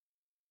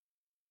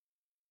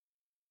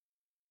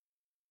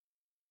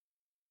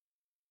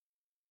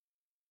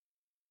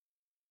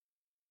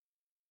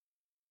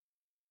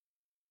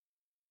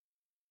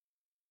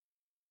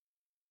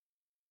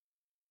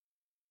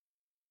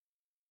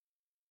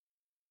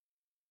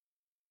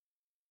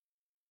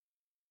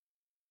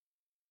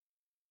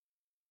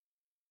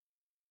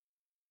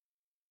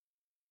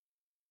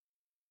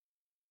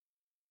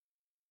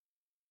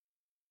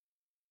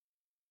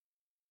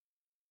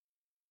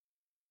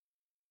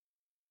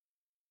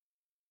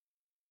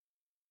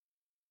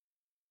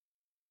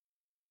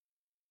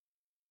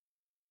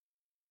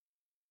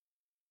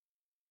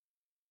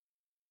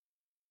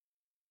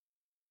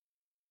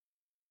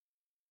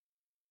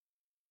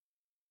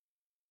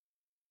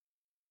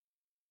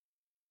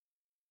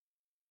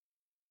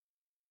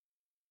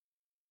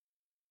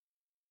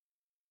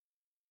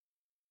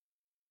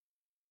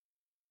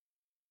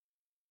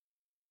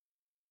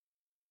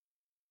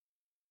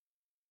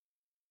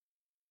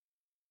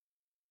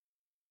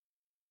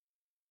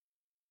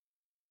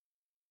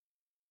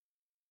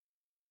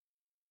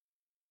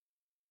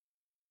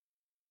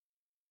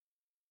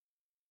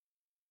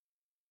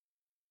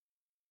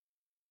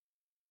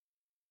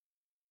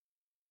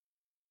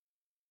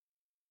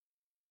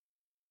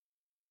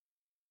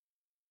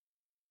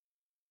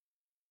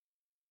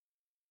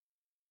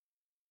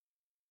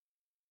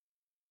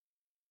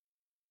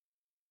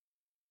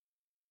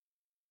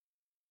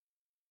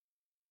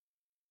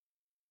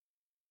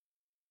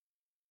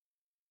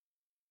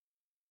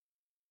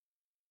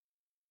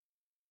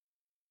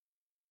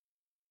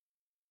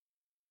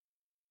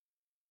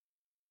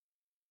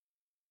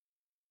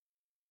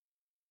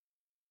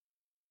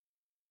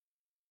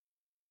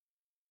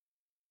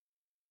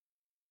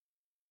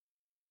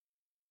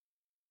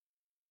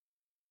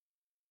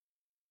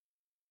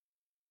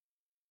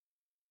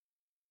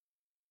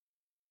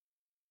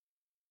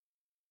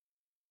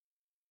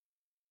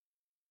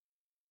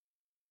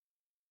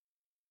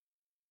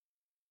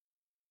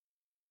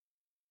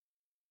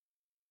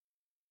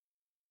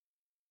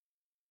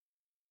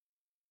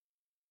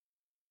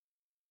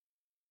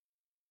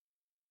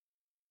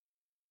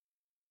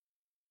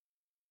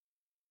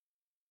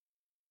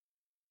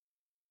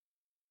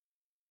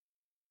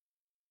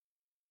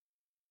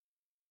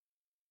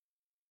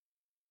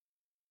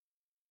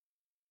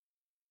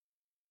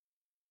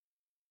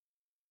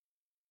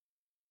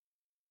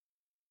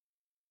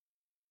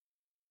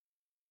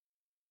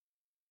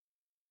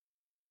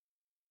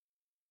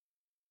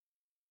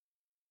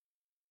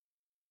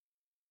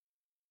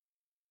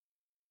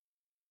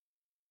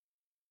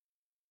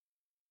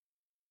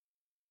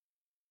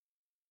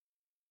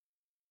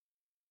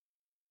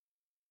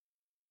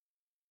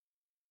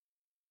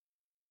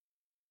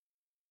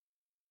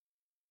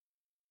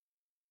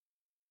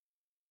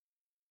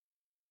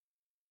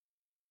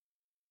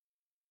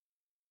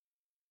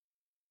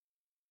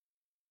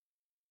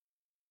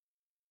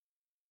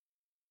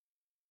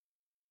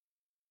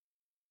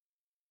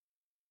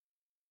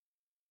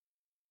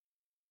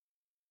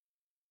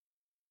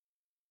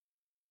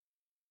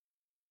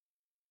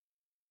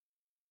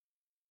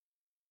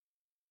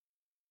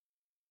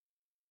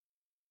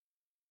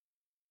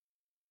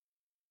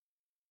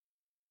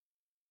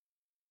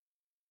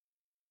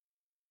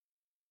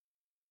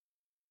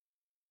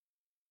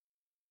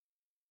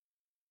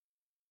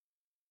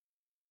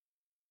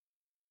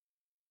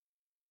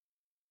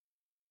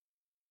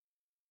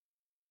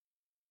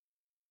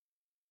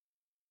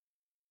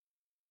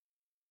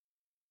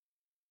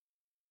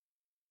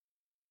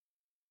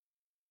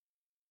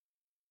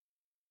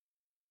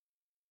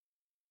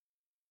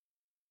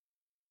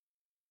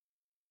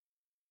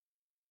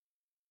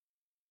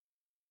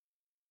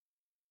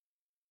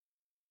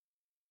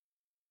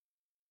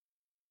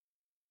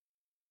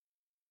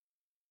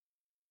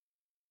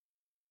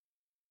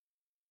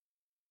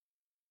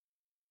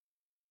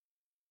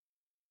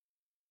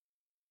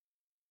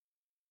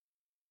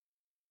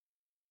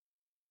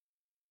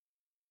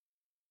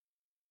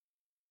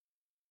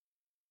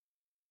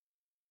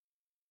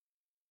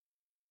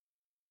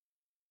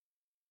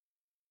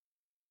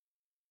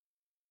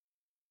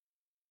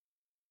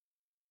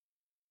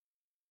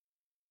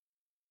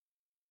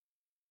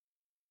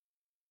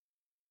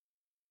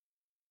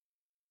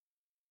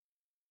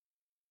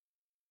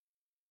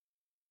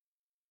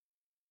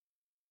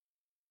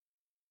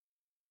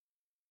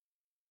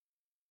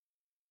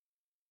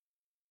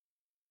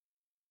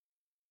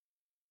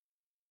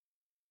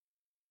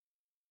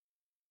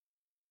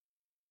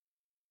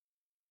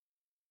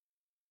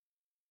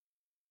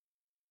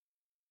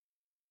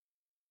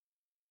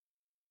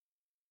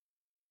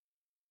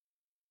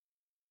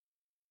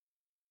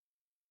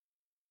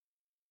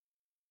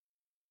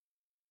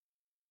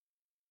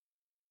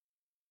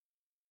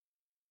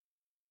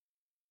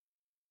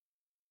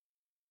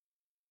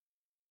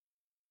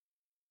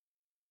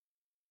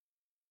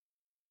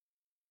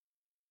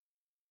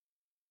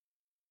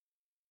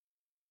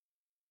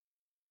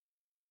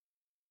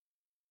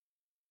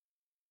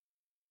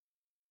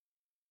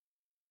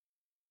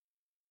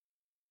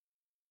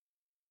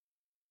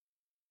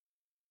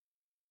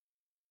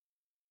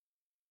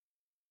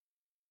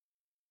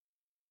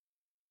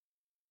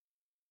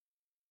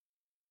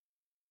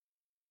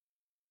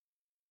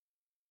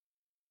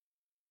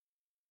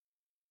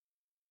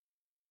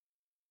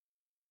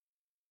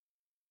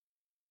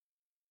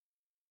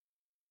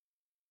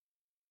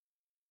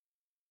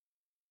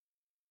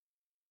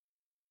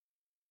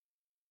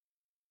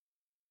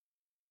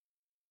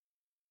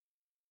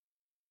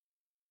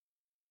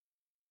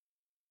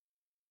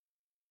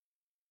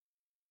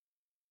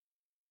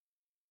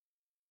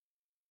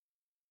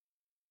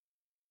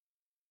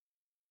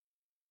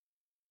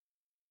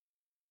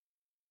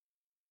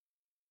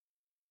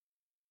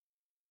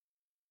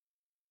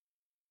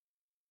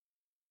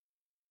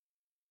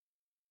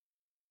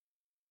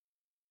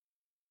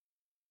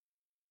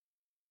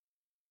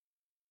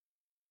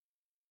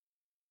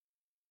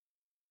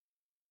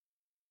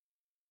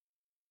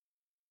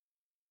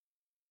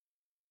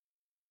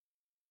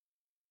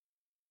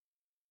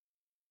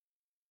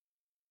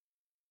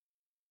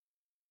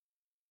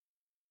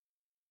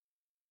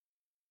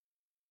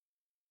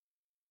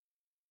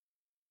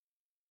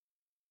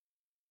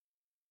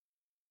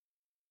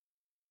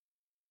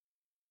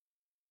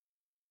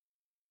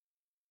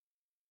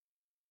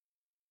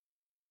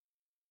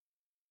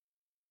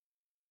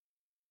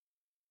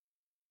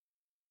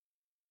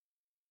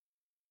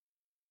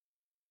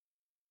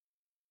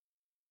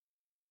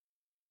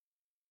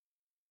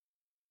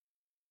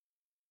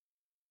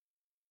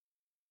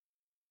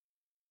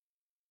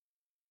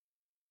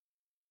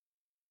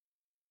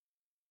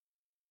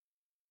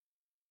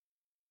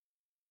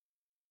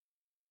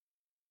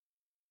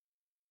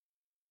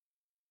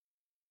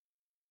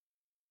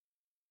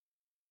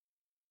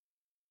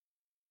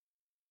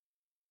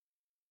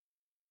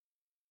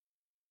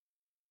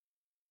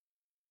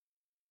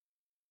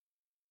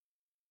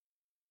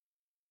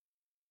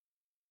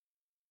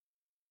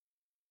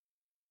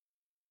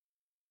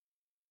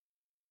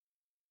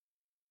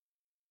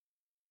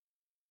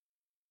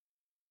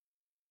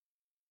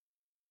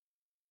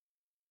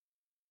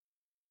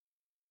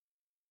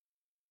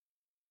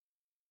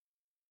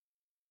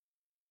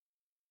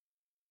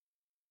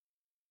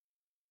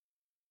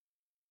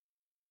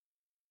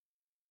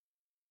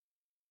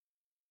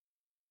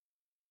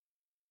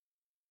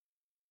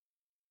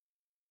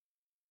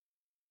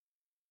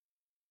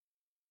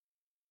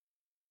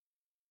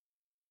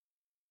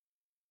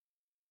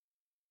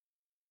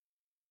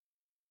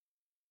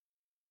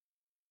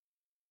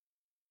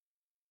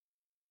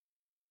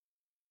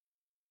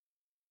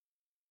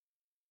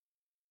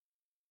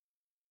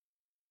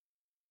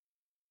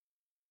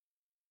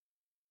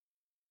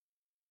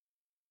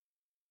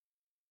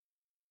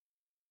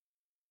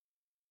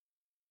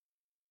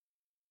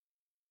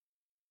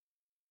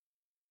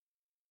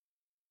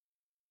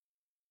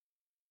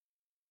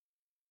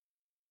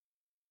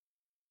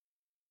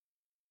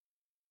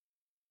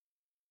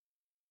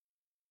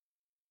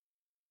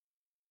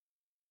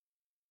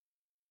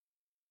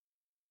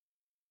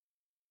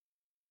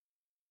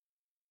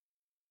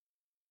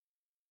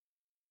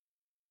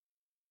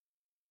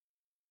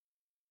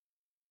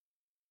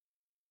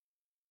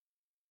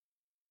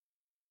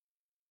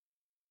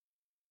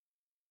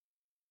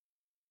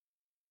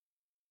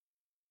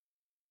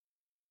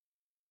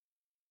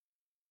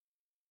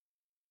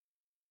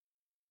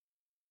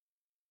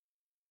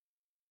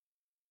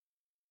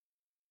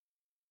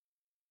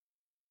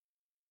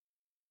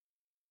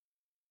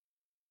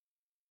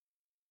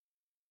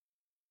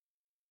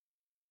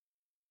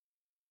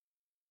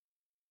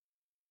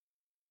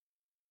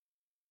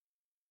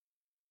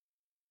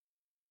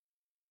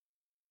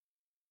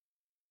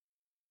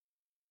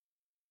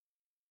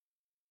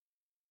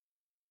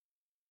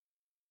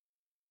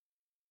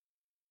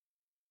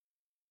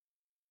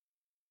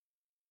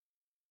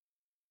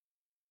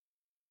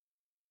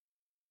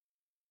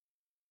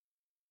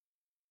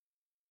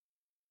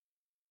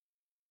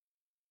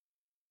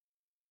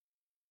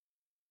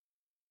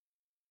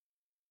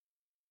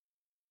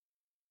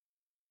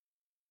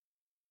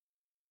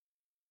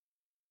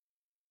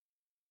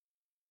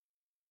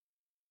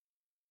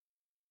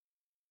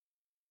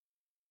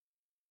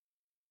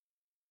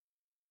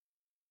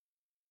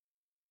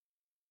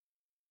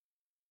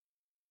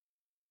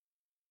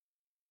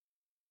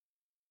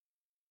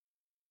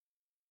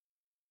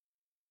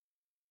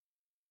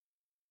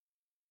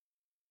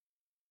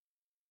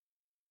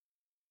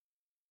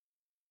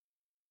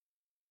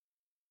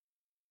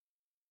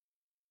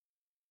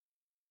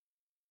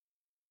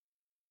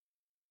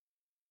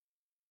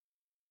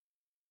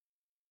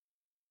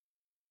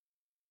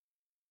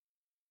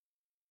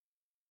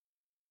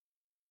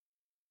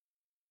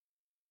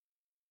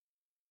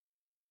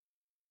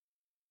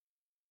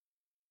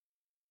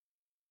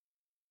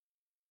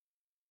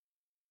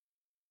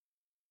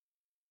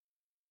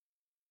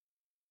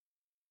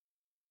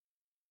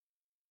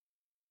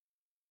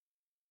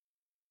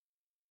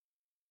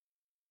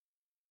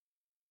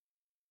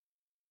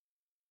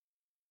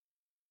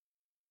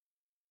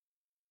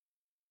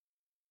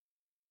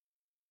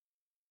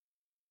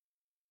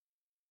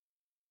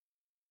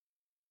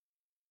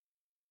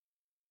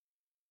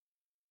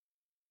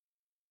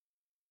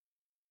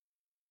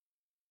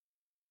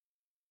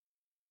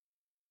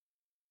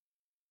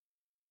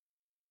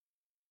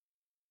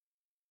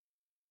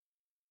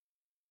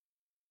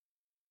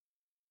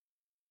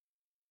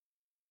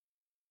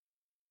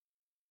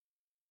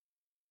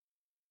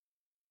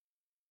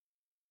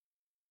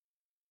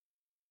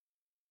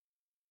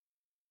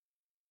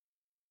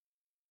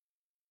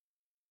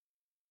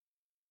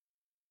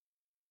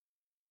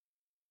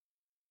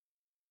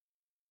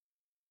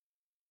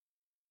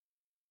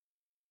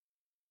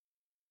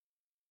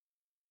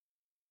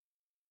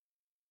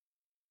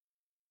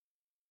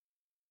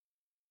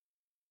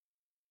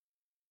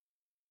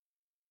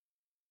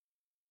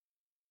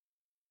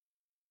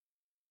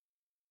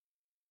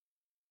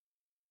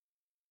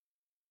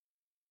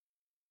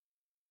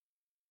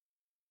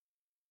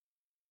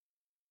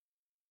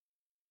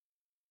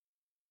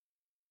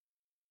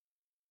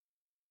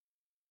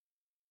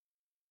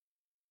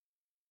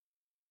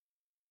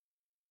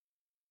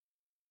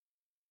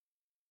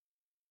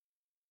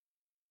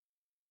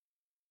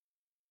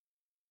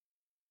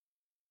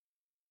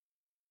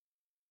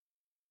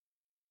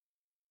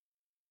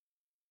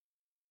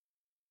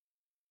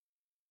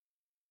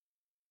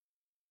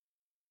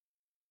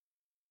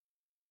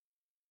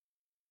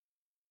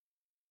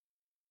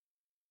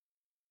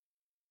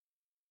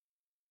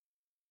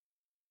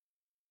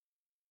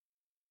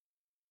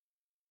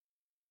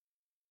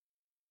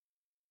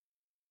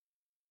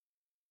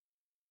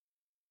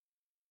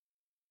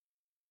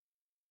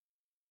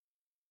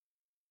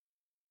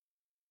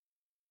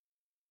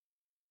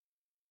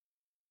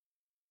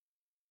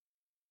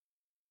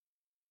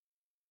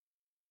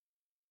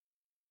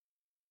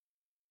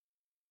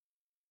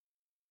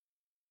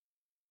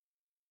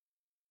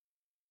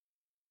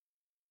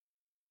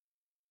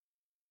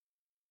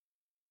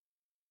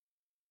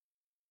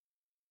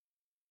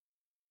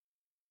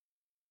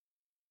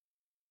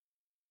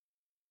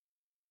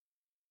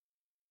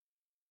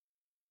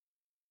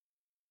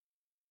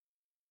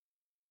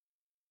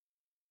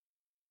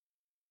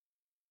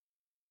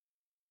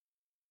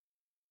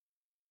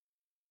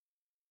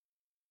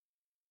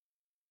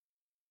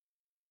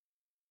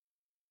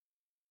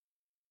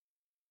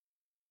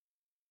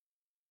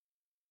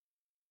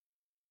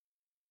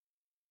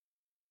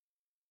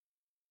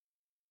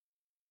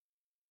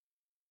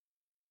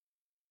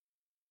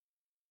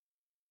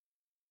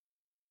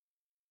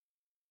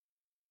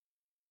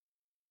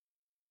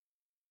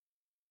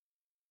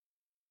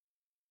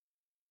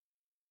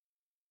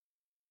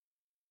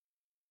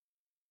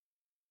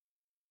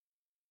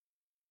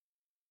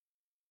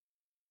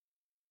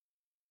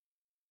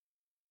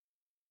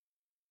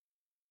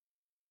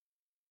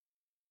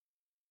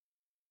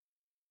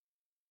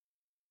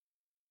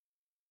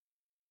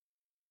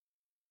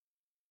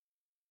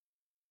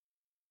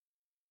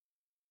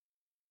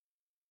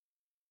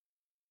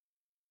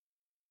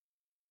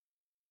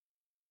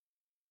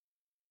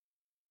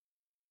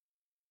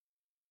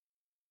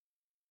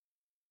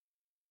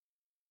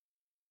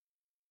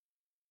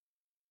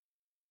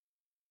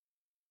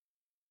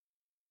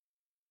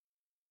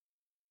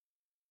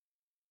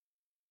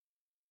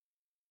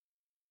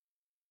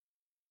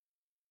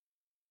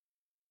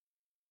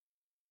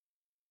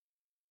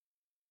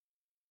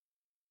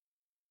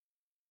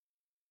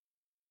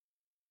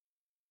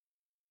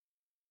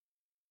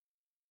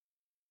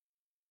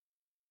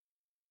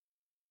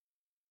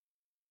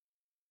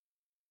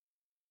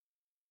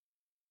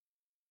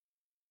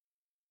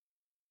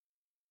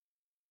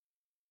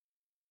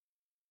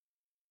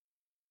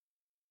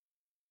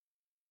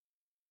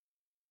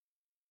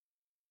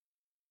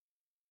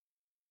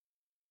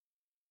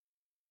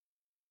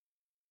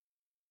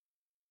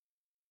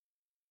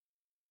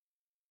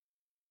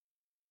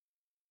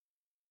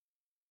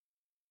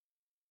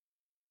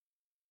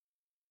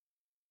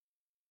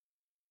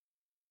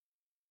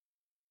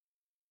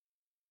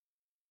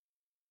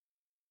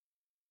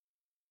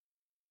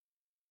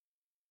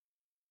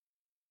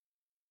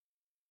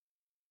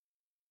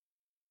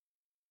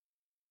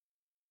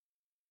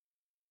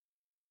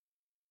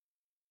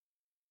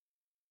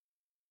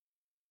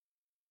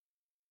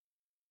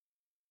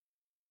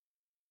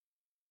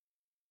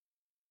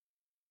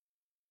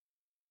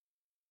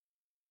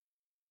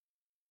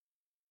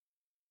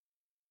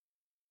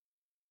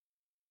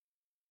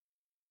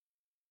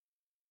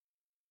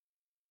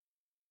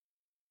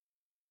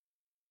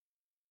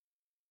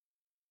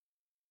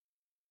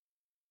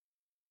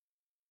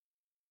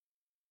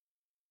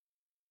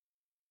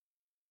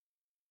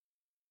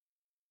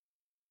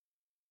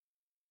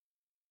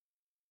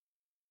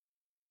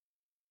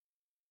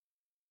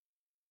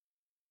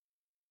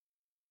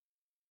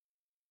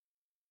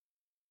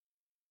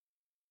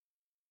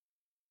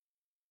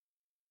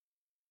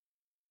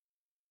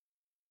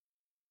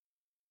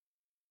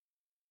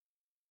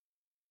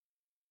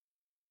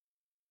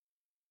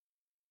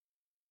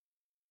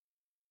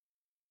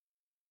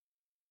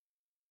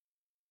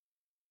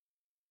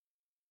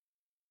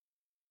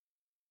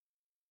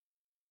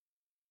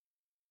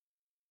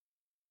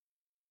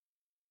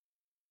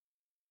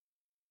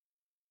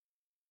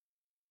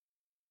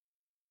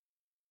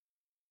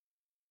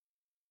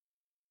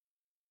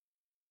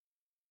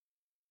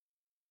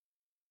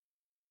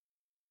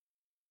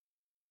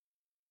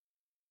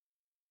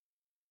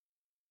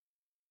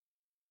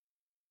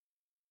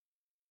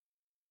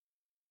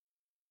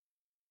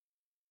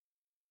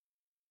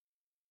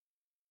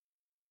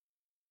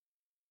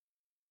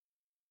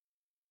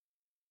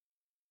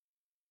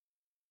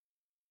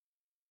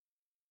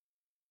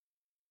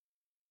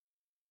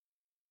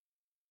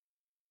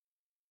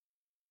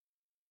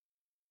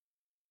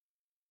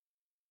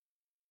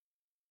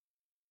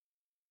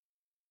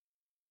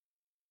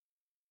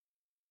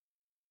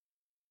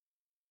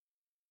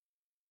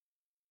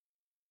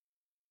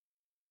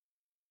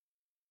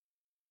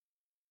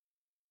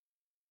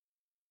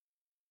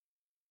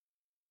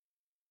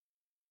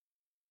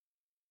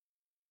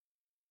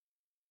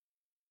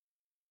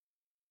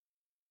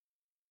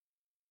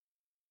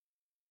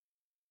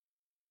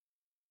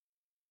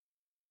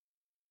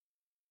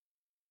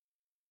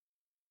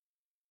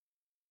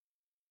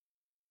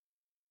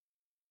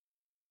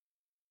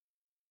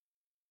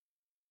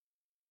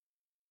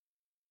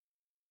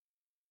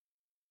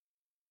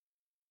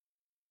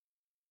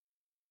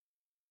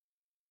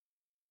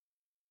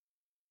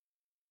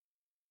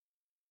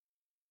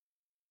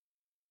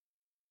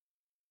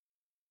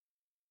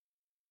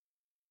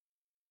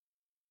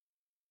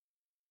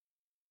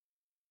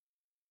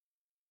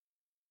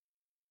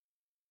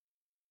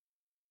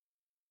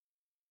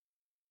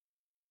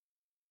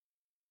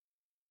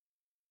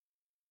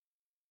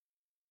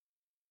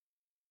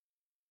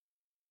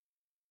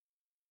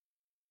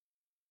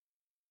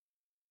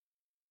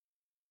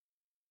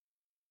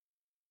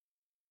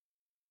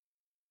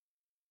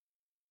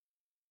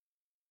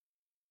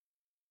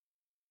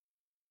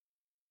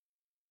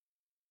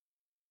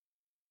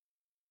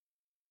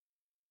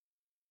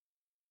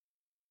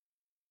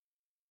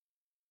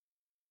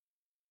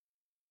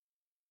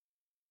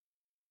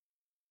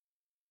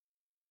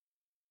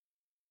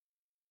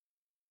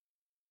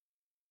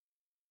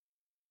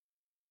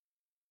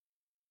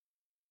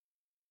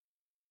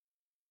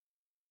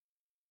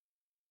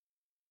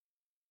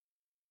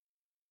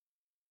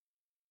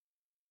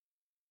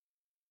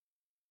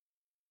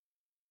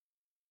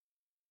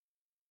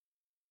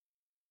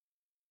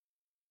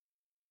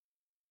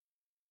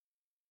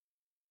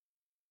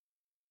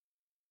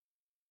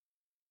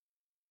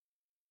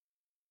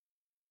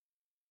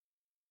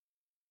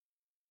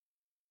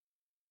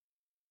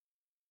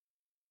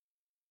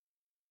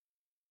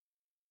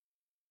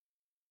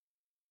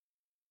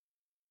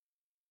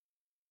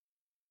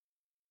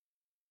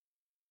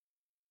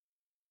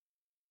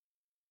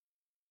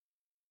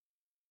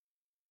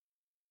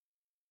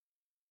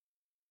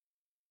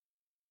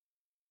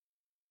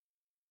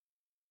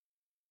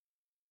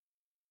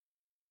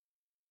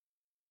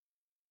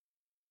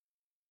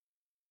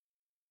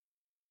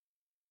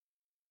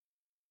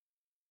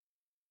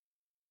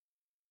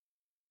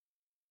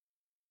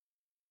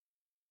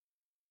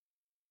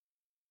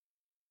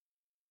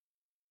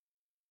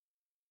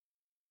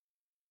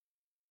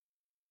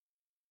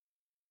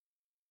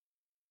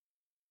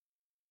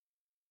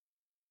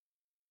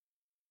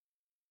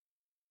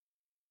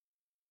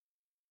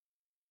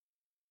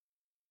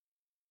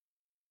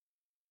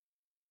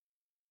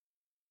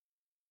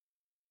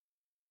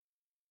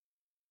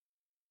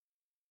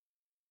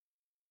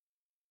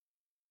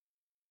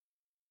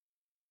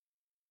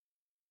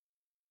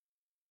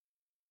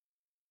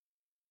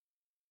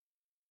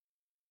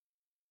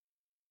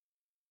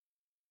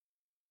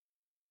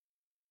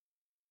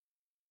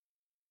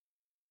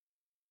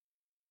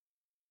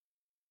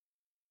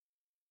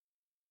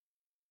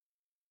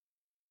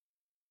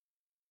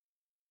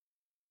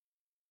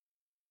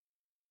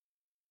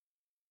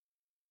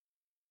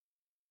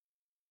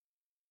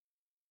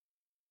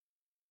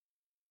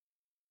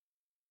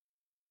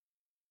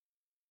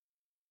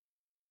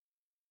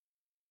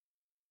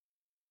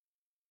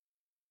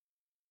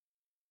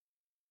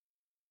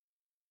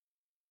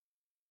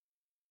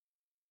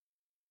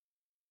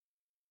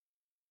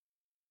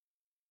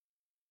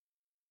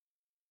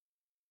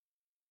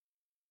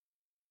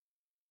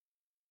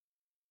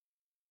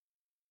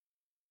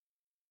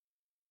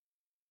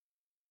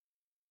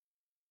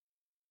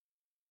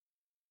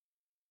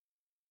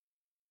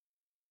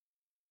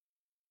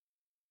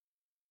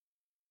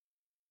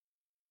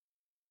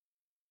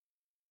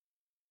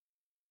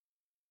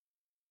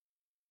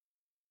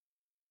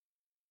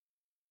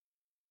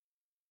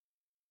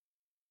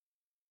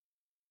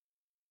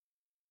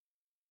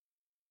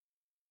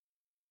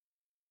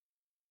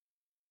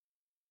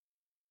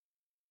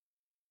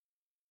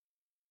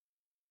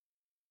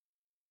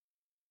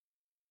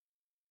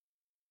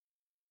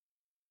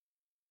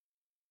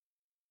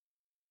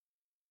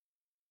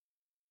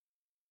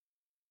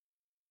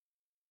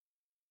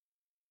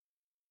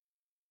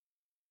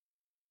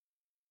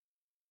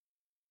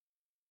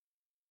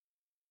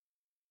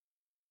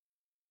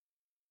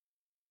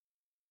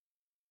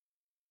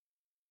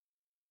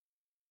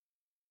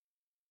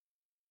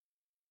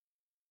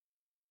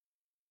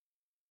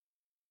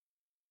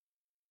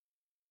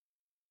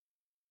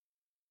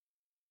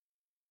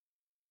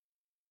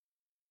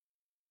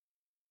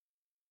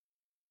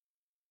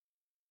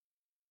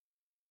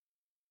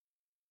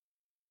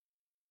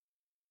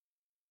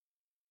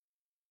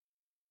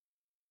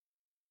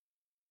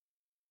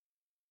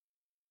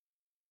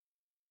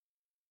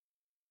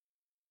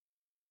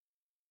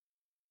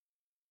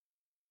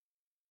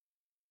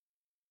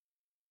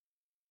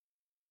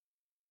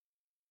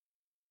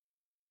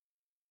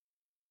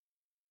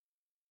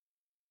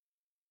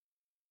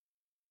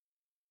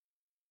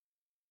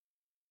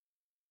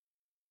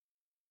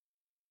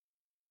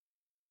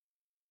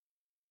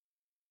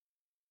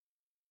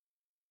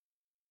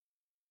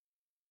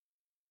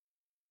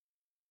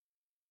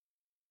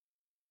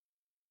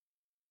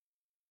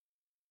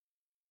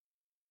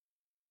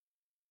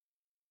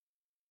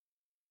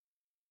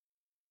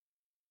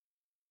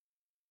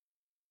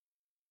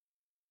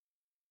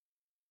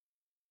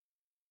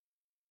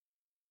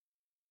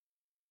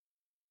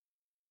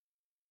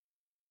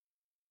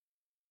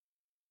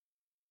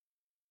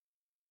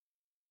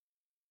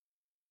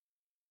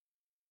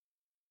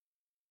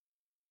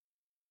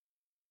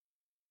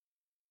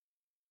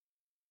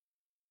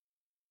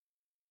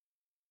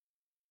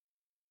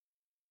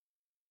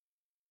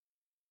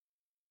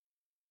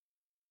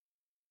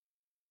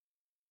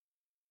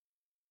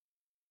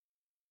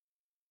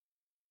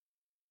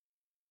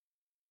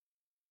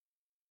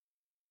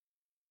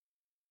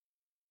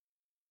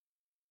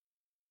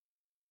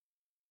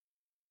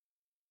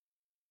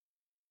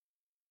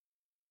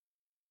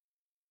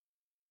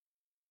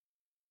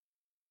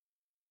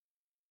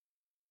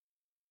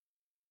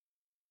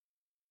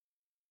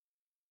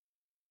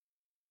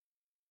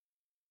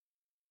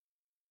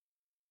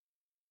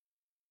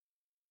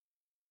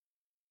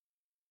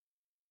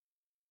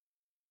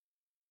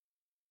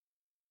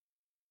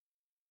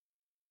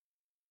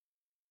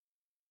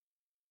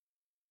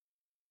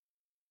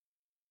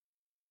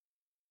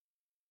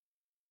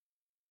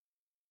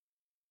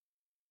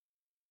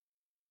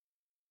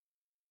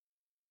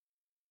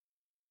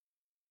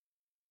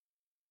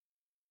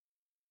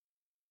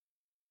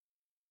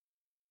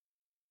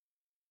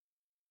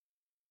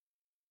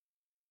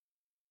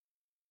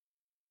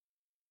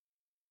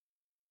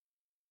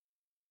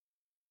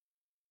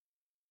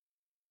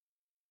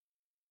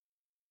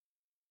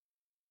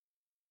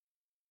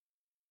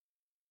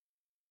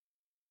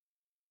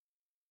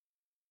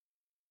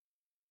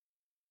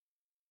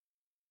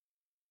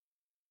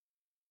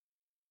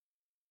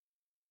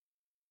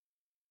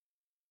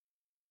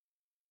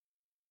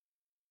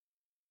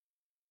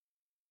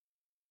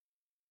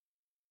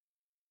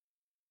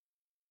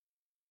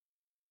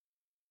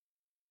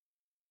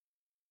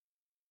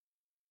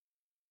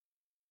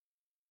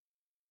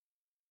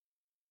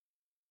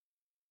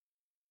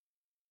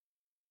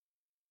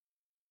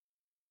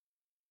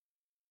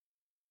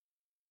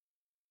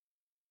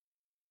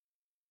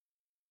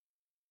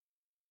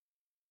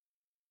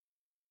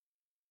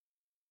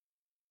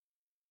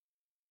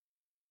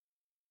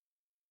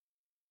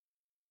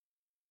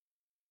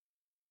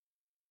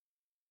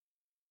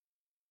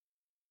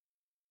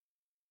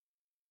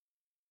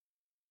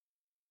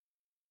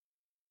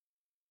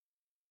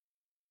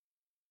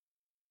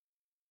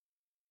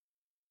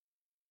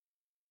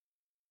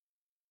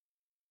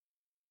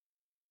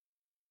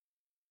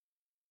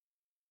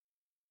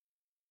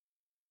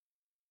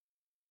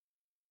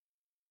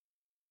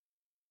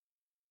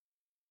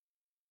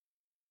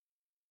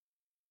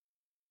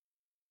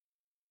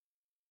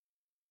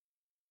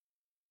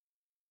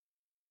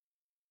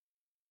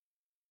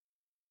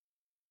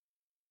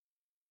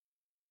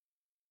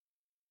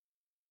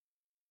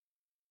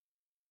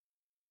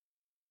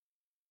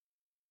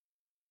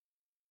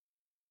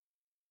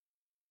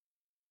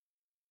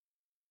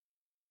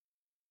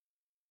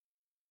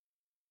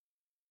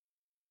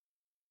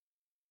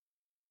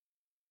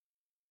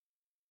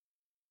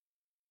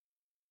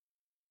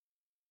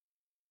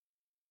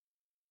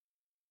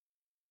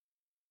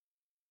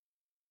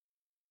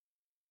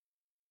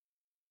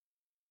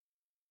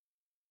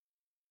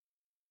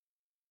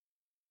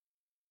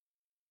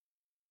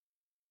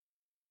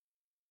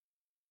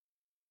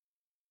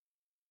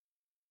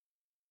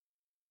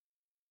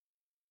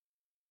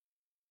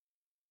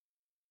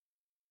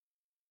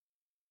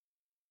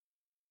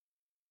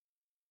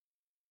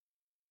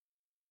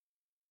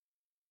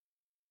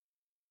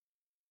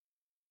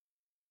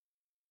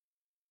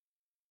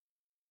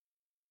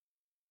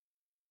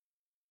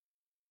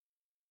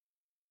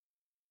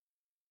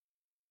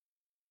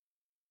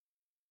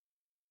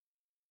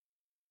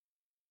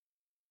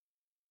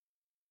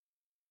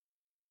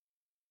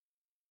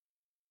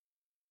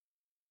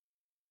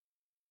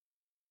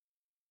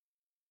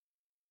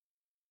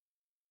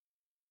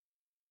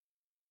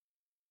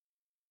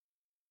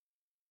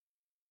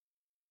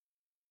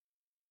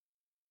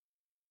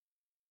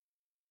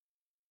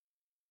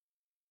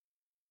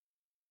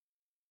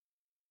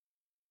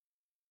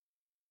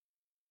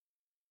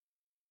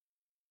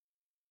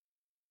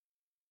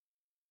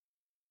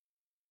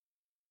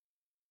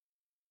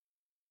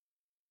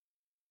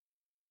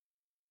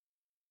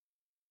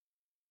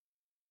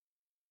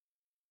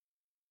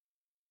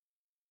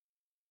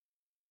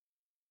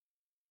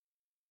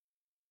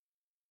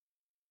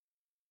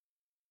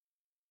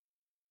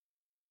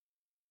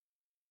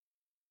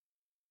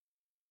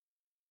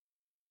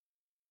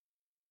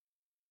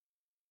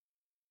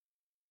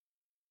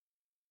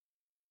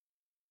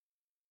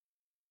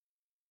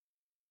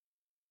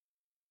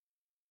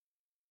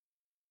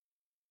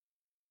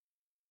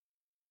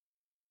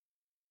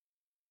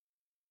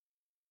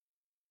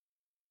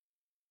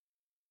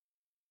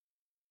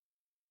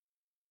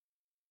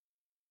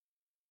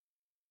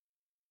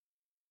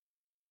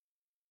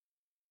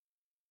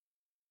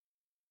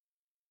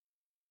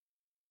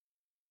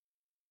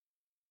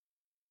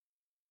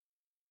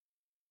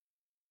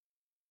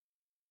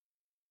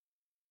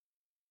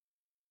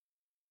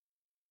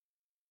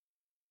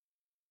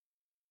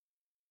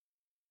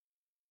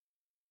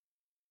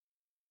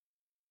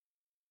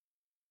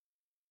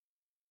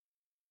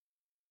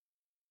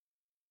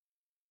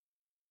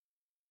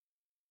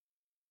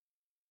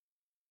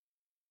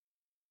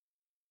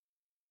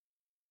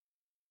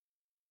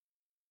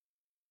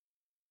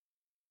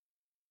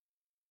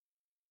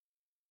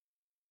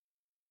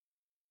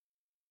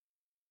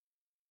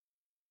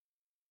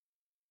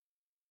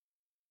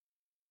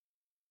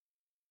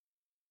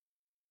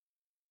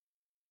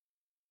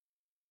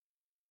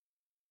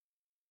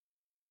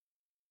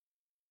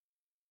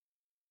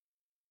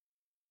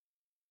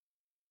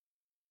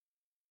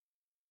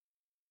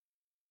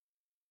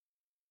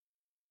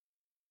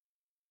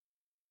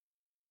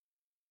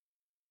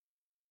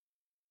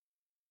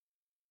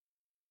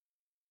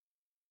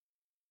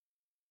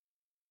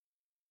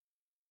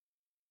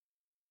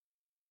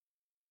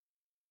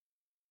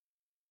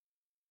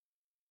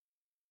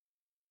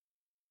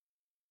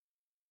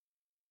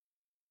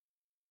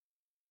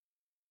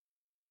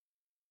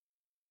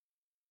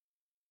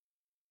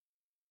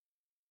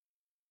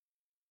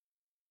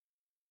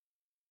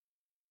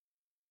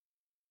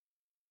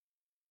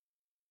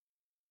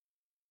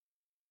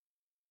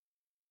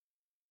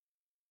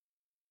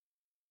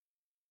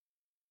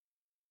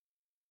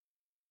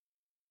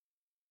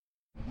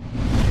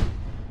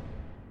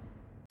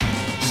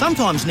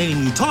 Sometimes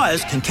needing new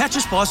tyres can catch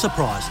us by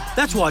surprise.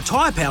 That's why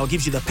Tyre Power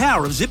gives you the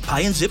power of Zip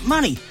Pay and Zip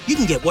Money. You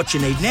can get what you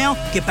need now,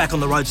 get back on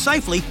the road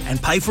safely and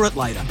pay for it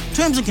later.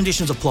 Terms and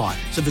conditions apply.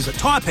 So visit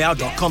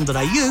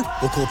tyrepower.com.au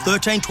or call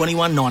 13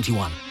 21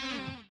 91.